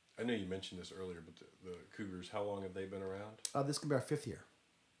 I know you mentioned this earlier, but the Cougars, how long have they been around? This can be our 5th year.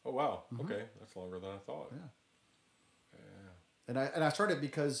 Oh, wow. Okay. That's longer than I thought. Yeah. And I started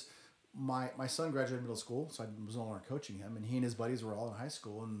because my son graduated middle school, so I was no longer coaching him, and he and his buddies were all in high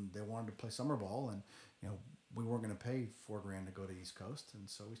school, and they wanted to play summer ball, and we weren't going to pay $4,000 to go to East Coast, and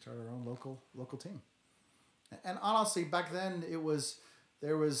so we started our own local team. And honestly, back then there was the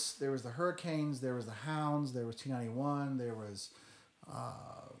Hurricanes, there was the Hounds, there was T91, there was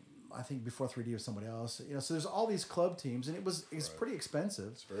I think before 3D was somebody else. So there's all these club teams, and it's Right. pretty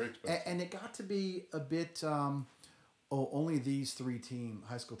expensive. It's very expensive. And it got to be a bit. Only these 3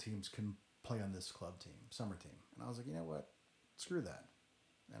 high school teams can play on this club team, summer team. And I was like, you know what? Screw that.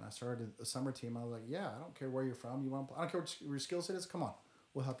 And I started a summer team. I was like, yeah, I don't care where you're from. You want to play. I don't care what your skill set is. Come on.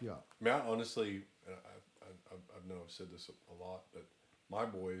 We'll help you out. I mean, I honestly, I know I've said this a lot, but my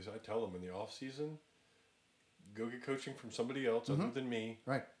boys, I tell them in the off season, go get coaching from somebody else other than me.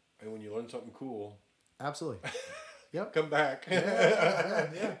 Right. And when you learn something cool, Absolutely. Yep. come back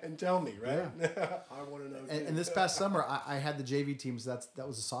Yeah. and tell me, right? I want to know. And this past summer, I had the JV teams. That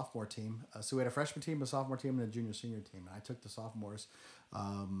was a sophomore team. So we had a freshman team, a sophomore team, and a junior-senior team. And I took the sophomores,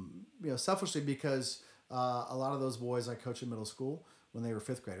 selfishly because a lot of those boys I coached in middle school when they were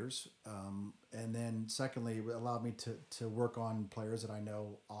 5th graders. And then secondly, it allowed me to work on players that I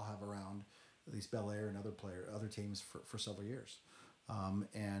know I'll have around, at least Bel Air and other teams for several years.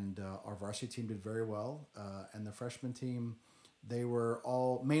 And our varsity team did very well. And the freshman team, they were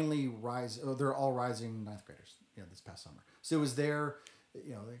all mainly they're all rising 9th graders, this past summer. So it was their,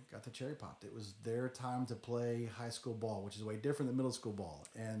 they got the cherry popped. It was their time to play high school ball, which is way different than middle school ball.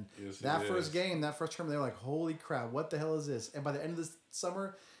 And Yes, that it first is. game, that first term, they were like, holy crap, what the hell is this? And by the end of this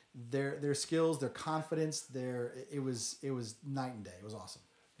summer, their skills, their confidence, it was night and day. It was awesome.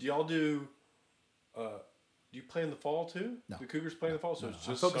 Do y'all do you play in the fall too? No. The Cougars play in the fall, so it's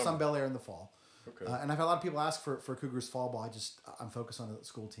I'm just focused summer. on Bel Air in the fall. Okay. And I've had a lot of people ask for Cougars fall ball. I'm focused on the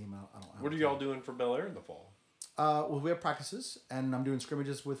school team. I don't What are y'all doing for Bel Air in the fall? Well, we have practices, and I'm doing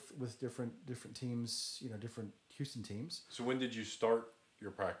scrimmages with different teams, different Houston teams. So when did you start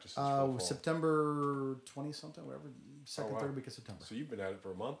your practices for the fall? September 20-something, whatever, second, wow. third week of September. So you've been at it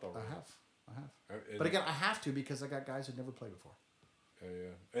for a month already. I have. And- But again, I have to because I got guys who never played before.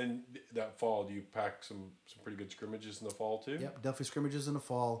 Yeah. And that fall, do you pack some pretty good scrimmages in the fall too? Yep, definitely scrimmages in the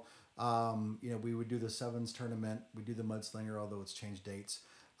fall. We would do the sevens tournament. We do the mudslinger, although it's changed dates.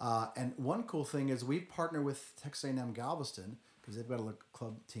 And one cool thing is we partner with Texas A&M Galveston because they've got a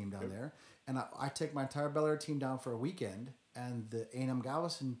club team down there. And I take my entire Bel Air team down for a weekend, and the A&M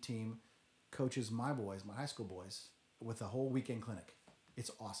Galveston team coaches my boys, my high school boys, with a whole weekend clinic. It's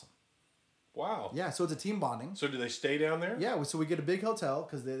awesome. Wow. Yeah, so it's a team bonding. So do they stay down there? Yeah, so we get a big hotel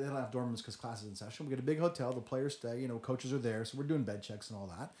because they don't have dorm rooms because classes in session. We get a big hotel. The players stay. Coaches are there, so we're doing bed checks and all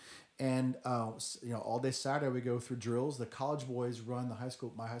that. And all day Saturday we go through drills. The college boys run my high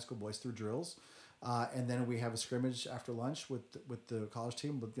school boys through drills, and then we have a scrimmage after lunch with the college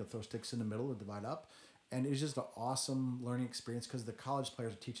team. We'll throw sticks in the middle and divide up. And it's just an awesome learning experience because the college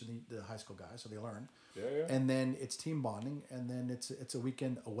players are teaching the high school guys, so they learn. Yeah, yeah. And then it's team bonding, and then it's a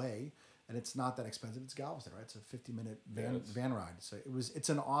weekend away. And it's not that expensive. It's Galveston, right? It's a 50-minute van ride. So it's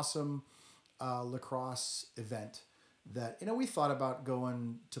an awesome lacrosse event that we thought about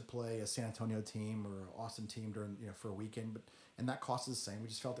going to play a San Antonio team or an Austin team during for a weekend, and that cost is the same. We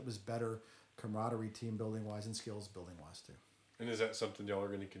just felt it was better camaraderie, team building wise, and skills building wise too. And is that something y'all are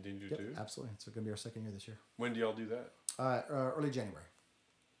going to continue to do? Absolutely. It's going to be our second year this year. When do y'all do that? Early January.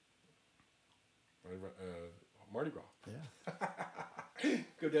 Mardi Gras. Yeah.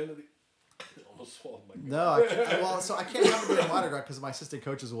 Go down to the. Almost swallowed my. No, I can't. Well, so I can't have it during Mardi Gras because my assistant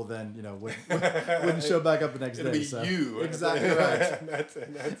coaches will then, wouldn't show bach up the next It'll day. Be so. you. Exactly right. That's it.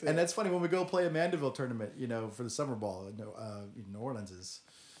 And that's funny when we go play a Mandeville tournament, for the summer ball. New Orleans is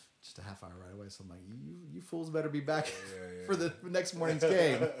just a half hour right away. So I'm like, you fools better be back for the next morning's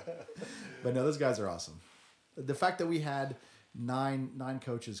game. But no, those guys are awesome. The fact that we had nine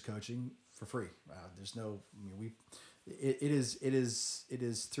coaches coaching for free. There's no. It is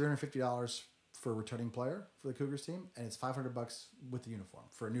 $350 for a returning player for the Cougars team, and it's $500 with the uniform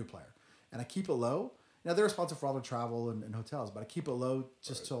for a new player. And I keep it low. Now they're responsible for all their travel and hotels, but I keep it low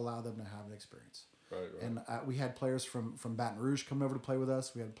just to allow them to have an experience. Right. And we had players from Baton Rouge coming over to play with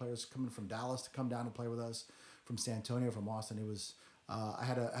us. We had players coming from Dallas to come down and play with us, from San Antonio, from Austin. It was I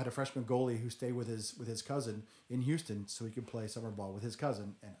had a freshman goalie who stayed with his cousin in Houston so he could play summer ball with his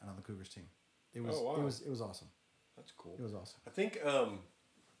cousin and on the Cougars team. It was it was awesome. That's cool. It was awesome. I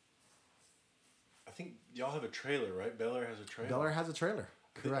think y'all have a trailer, right? Bel Air has a trailer. Bel Air has a trailer.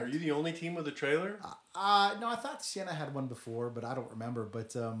 Correct. Are you the only team with a trailer? No, I thought Siena had one before, but I don't remember. But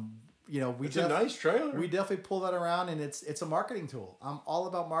it's a nice trailer. We definitely pull that around, and it's a marketing tool. I'm all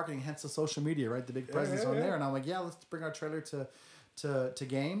about marketing, hence the social media, right? The big presence on there, and I'm like, let's bring our trailer to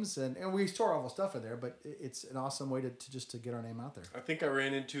games, and we store all the stuff in there. But it's an awesome way to get our name out there. I think I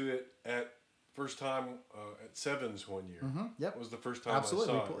ran into it at. First time at Sevens one year. Mm-hmm. Yep. It was the first time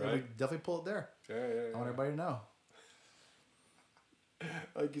Absolutely. I saw it, right? We definitely pull it there. Yeah. I want everybody to know.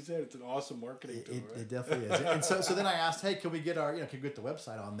 Like you said, it's an awesome marketing tool, right? It definitely is. And so then I asked, hey, can we get can we get the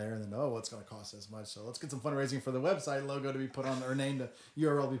website on there? And then, it's going to cost this much. So let's get some fundraising for the website logo to be put on, or name, the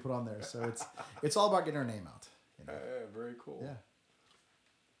URL to be put on there. So it's all about getting our name out. Yeah, very cool. Yeah.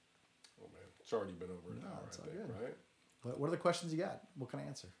 Oh, man. It's already been over an hour, I think, right? But what are the questions you got? What can I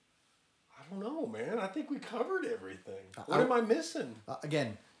answer? I don't know, man. I think we covered everything. What am I missing?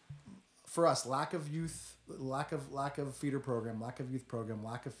 Again, for us, lack of youth, lack of feeder program, lack of youth program,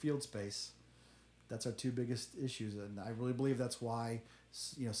 lack of field space. That's our two biggest issues, and I really believe that's why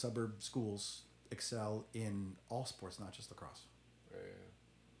suburb schools excel in all sports, not just lacrosse.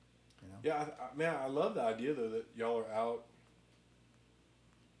 Yeah. Man, I love the idea though that y'all are out.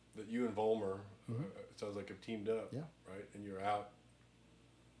 That you and Volmer, it sounds like have teamed up, right? And you're out.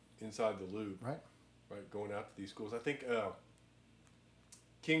 Inside the loop, right, going out to these schools. I think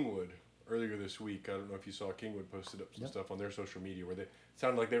Kingwood earlier this week. I don't know if you saw Kingwood posted up some stuff on their social media where they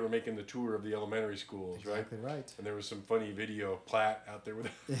sounded like they were making the tour of the elementary schools, exactly right. And there was some funny video of Platt out there with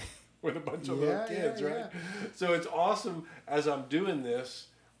with a bunch of little kids, right? So it's awesome as I'm doing this,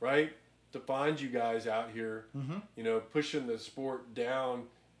 right, to find you guys out here, pushing the sport down,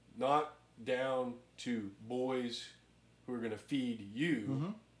 not down to boys who are going to feed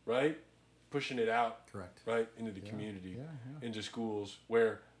you. Right? Pushing it out. Correct. Right? Into the community. Into schools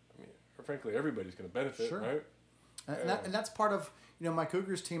where, frankly, everybody's going to benefit, right? And that's part of, my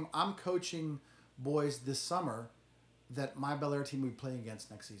Cougars team. I'm coaching boys this summer that my Bel Air team will be playing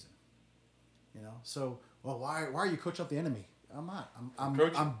against next season. So, why are you coaching up the enemy? I'm not.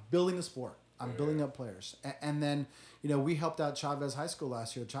 I'm building the sport. I'm building up players. And then, we helped out Chavez High School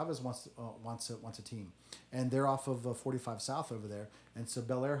last year. Chavez wants a team. And they're off of 45 South over there. And so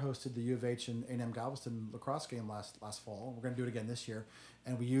Bel Air hosted the U of H and A&M Galveston lacrosse game last fall. We're going to do it again this year.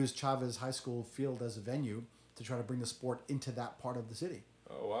 And we used Chavez High School field as a venue to try to bring the sport into that part of the city.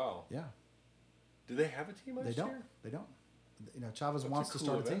 Oh, wow. Yeah. Do they have a team last year? They don't. Chavez wants to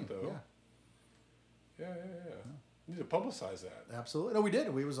start a team. Though. Yeah. You need to publicize that. Absolutely. No, we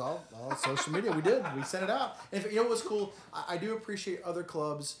did. We was all social media. We did. We sent it out. And what was cool, I do appreciate other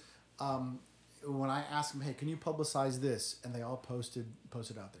clubs. When I asked them, hey, can you publicize this? And they all posted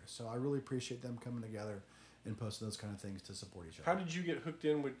out there. So I really appreciate them coming together and posting those kind of things to support each other. How did you get hooked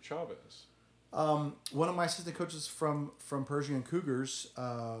in with Chavez? One of my assistant coaches from Persian Cougars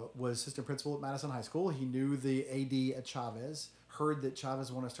was assistant principal at Madison High School. He knew the AD at Chavez, heard that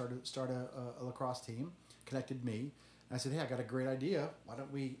Chavez wanted to start a lacrosse team, connected me. And I said, hey, I got a great idea. Why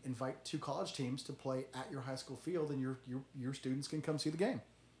don't we invite 2 college teams to play at your high school field, and your students can come see the game.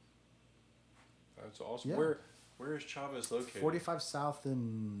 That's awesome. Yeah. Where is Chavez located? 45 South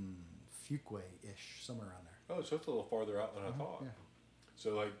in Fuquay-ish, somewhere around there. Oh, so it's a little farther out than I thought. Yeah.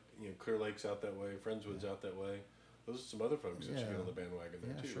 So like, Clear Lake's out that way, Friendswood's out that way. Those are some other folks that should get on the bandwagon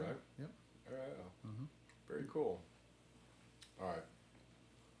there too, sure. right? Yep. All right. Very cool. All right.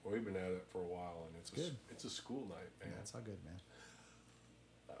 Well, we've been at it for a while, and it's a school night, man. Yeah, it's all good, man.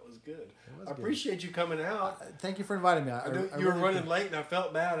 That was good. Was I good. appreciate you coming out. Thank you for inviting me. I know you were running late, and I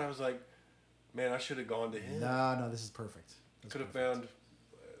felt bad. I was like, man, I should have gone to him. No, this is perfect. Could have found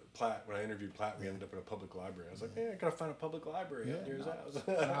Platt. When I interviewed Platt, we ended up in a public library. I was like, I gotta find a public library out near his house.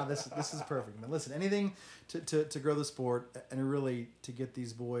 This is perfect, man. Listen, anything to grow the sport and really to get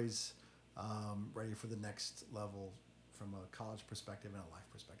these boys ready for the next level from a college perspective and a life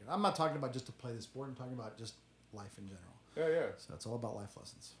perspective. I'm not talking about just to play the sport. I'm talking about just life in general. Yeah. So it's all about life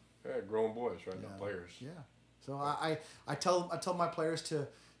lessons. Yeah, growing boys, right? Not players. Yeah. So I tell my players you're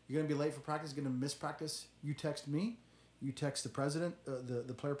gonna be late for practice, you're gonna miss practice. You text me. You text the president,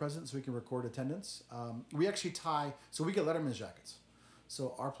 the player president, so we can record attendance. We actually so we get letterman's jackets.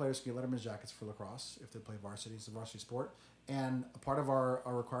 So our players can get letterman's jackets for lacrosse if they play varsity. It's a varsity sport. And a part of our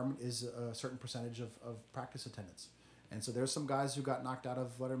requirement is a certain percentage of practice attendance. And so there's some guys who got knocked out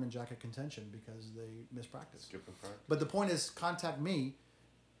of letterman jacket contention because they missed practice. Skipping practice. But the point is, contact me.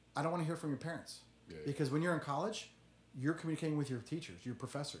 I don't want to hear from your parents. Yeah. Because when you're in college, you're communicating with your teachers, your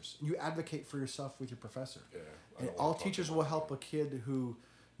professors. You advocate for yourself with your professor. Yeah, and all teachers will help a kid who's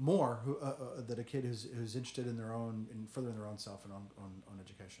interested in furthering their own self and on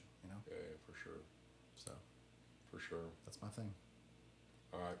education. Yeah, for sure. So, for sure. That's my thing.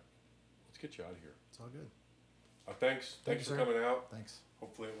 All right, let's get you out of here. It's all good. Thanks Thank for you, coming out. Thanks.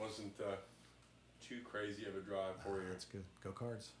 Hopefully it wasn't too crazy of a drive for you. That's good. Go Cards.